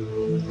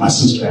it. My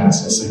sister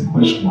asked that same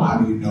question. Well, how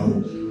do you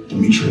know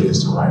Demetria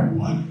is the right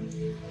one?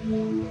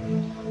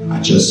 I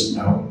just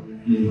know.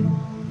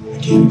 I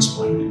can't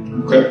explain it.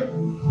 Okay.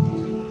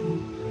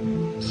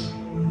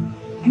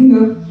 I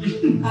know.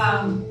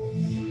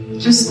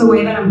 Just the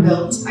way that I'm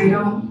built. I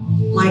don't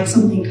like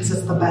something because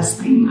it's the best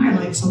thing. I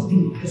like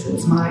something because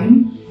it's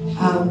mine.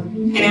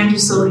 And Andrew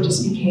slowly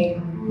just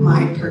became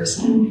my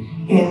person,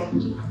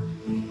 and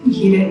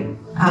he didn't.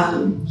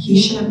 He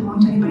shouldn't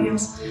want anybody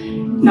else.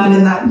 Not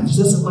in that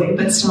possessive way,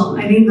 but still,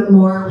 I think the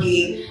more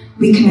we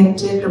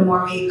connected, the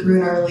more we grew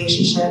in our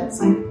relationship. It's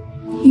like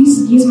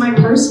he's my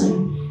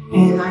person,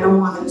 And I don't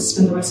want to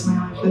spend the rest of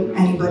my life with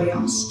anybody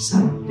else. So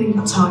I think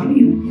that's how I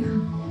view it. Yeah.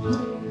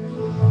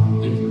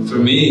 For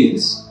me,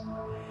 it's,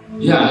 I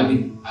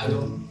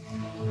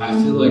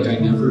feel like I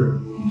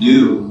never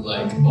knew,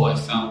 like, oh, I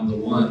found the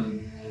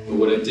one. But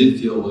what I did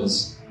feel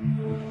was,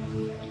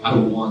 I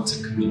want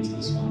to commit to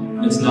this one.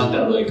 And it's not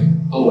that, like,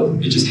 oh,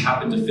 it just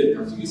happened to fit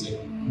perfectly. It's like,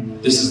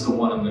 this is the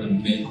one I'm going to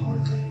make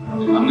work.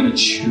 I'm going to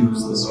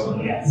choose this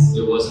one. Yes.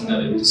 It wasn't that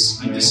I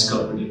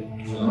discovered it.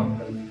 You know?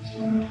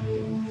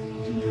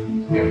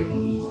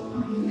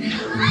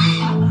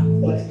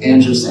 What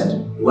Andrew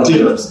said. What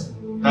Andrew said.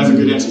 That's a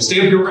good answer. Stay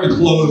up here, we're going to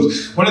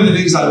close. One of the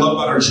things I love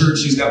about our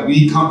church is that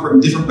we come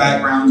from different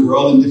backgrounds. We're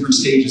all in different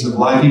stages of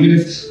life. Even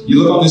if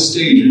you look on this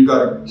stage, you've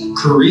got a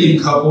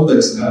Korean couple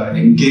that's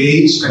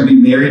engaged, going to be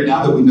married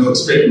now that we know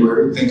it's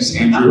February. Thanks,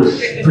 Andrew.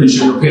 Pretty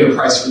sure we'll pay the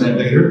price for that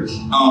later.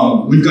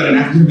 We've got an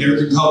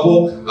African-American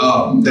couple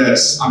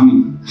that's, how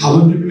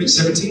long have you been?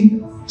 17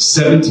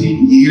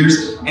 years.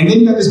 And then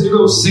you got this big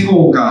old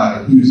single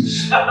guy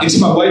who's, and to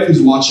my wife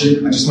who's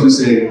watching, I just want to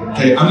say,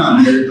 okay, I'm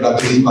not married, but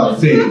I believe by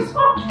faith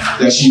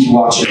that she's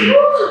watching.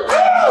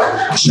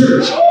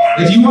 Church,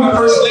 if you want a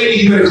first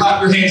lady, you better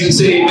clap your hands and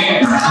say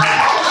amen.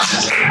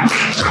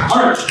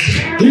 All right,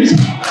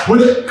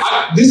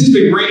 this has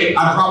been great.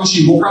 I promise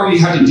you, we'll probably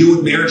have to deal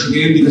with marriage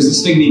again because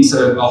this thing needs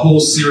a whole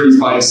series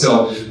by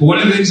itself. But one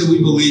of the things that we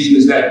believe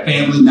is that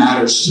family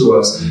matters to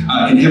us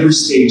in every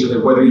stage of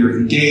it, whether you're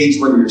engaged,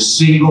 whether you're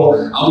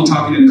single. I'll be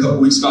talking in a couple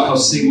weeks about how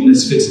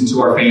singleness fits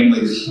into our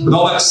family. With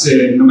all that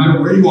said, no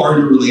matter where you are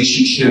in your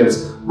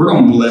relationships, we're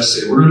going to bless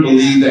it. We're going to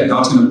believe that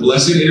God's going to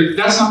bless it. And if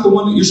that's not the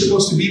one that you're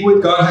supposed to be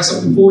with, God has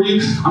something for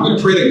you, I'm going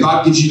to pray that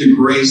God gives you the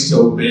grace to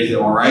obey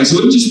Him, all right? So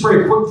let me just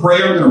pray a quick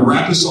prayer. I'm going to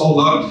wrap this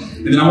all up.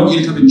 And then I want you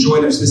to come and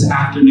join us this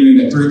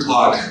afternoon at 3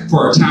 o'clock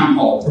for our town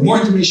hall. For more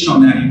information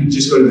on that, you can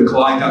just go to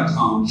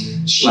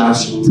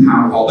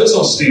thecollide.com/town hall. Let's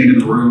all stand in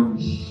the room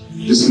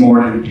this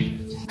morning.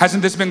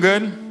 Hasn't this been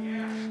good?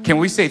 Can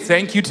we say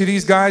thank you to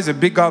these guys? A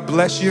big God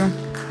bless you.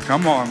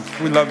 Come on.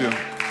 We love you.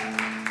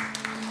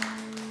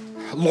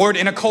 Lord,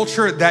 in a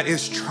culture that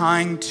is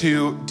trying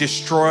to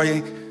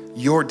destroy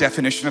your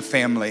definition of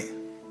family,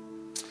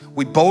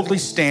 we boldly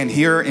stand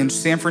here in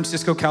San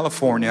Francisco,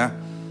 California,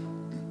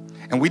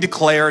 and we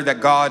declare that,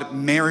 God,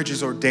 marriage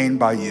is ordained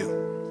by you.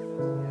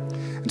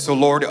 And so,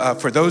 Lord,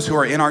 for those who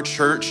are in our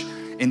church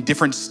in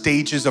different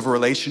stages of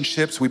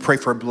relationships, we pray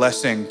for a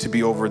blessing to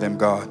be over them,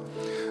 God.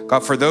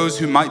 God, for those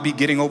who might be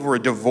getting over a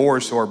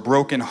divorce or a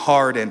broken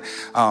heart and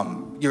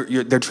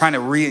they're trying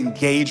to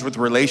re-engage with the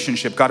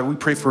relationship, God, we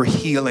pray for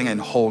healing and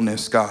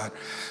wholeness, God.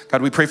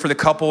 God, we pray for the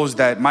couples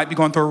that might be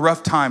going through a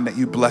rough time, that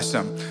you bless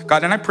them.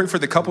 God, and I pray for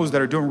the couples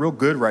that are doing real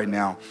good right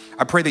now.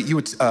 I pray that you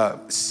would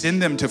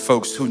send them to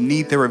folks who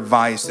need their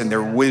advice and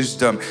their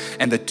wisdom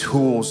and the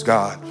tools,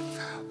 God.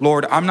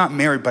 Lord, I'm not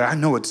married, but I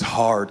know it's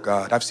hard,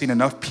 God. I've seen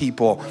enough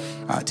people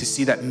to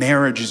see that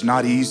marriage is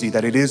not easy,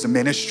 that it is a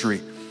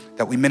ministry,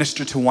 that we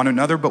minister to one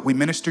another, but we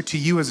minister to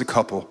you as a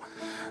couple.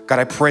 God,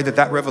 I pray that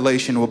that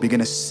revelation will begin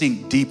to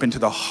sink deep into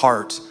the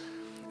heart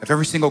of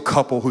every single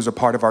couple who's a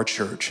part of our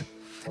church.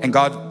 And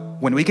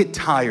God, when we get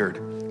tired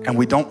and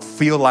we don't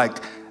feel like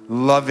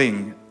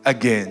loving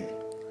again,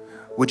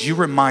 would you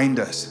remind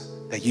us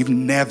that you've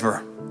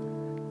never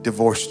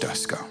divorced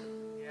us, God?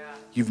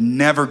 You've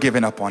never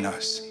given up on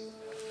us.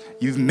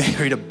 You've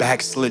married a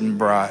backslidden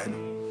bride.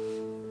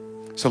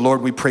 So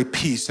Lord, we pray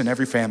peace in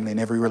every family, in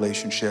every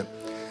relationship.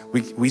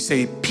 We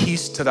say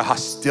peace to the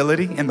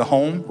hostility in the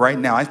home right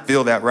now. I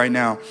feel that right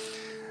now.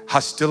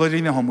 Hostility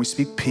in the home, we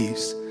speak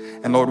peace.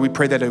 And Lord, we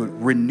pray that a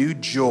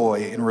renewed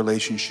joy in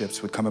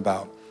relationships would come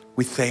about.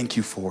 We thank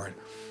you for it.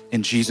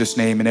 In Jesus'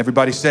 name. And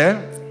everybody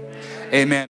said, amen.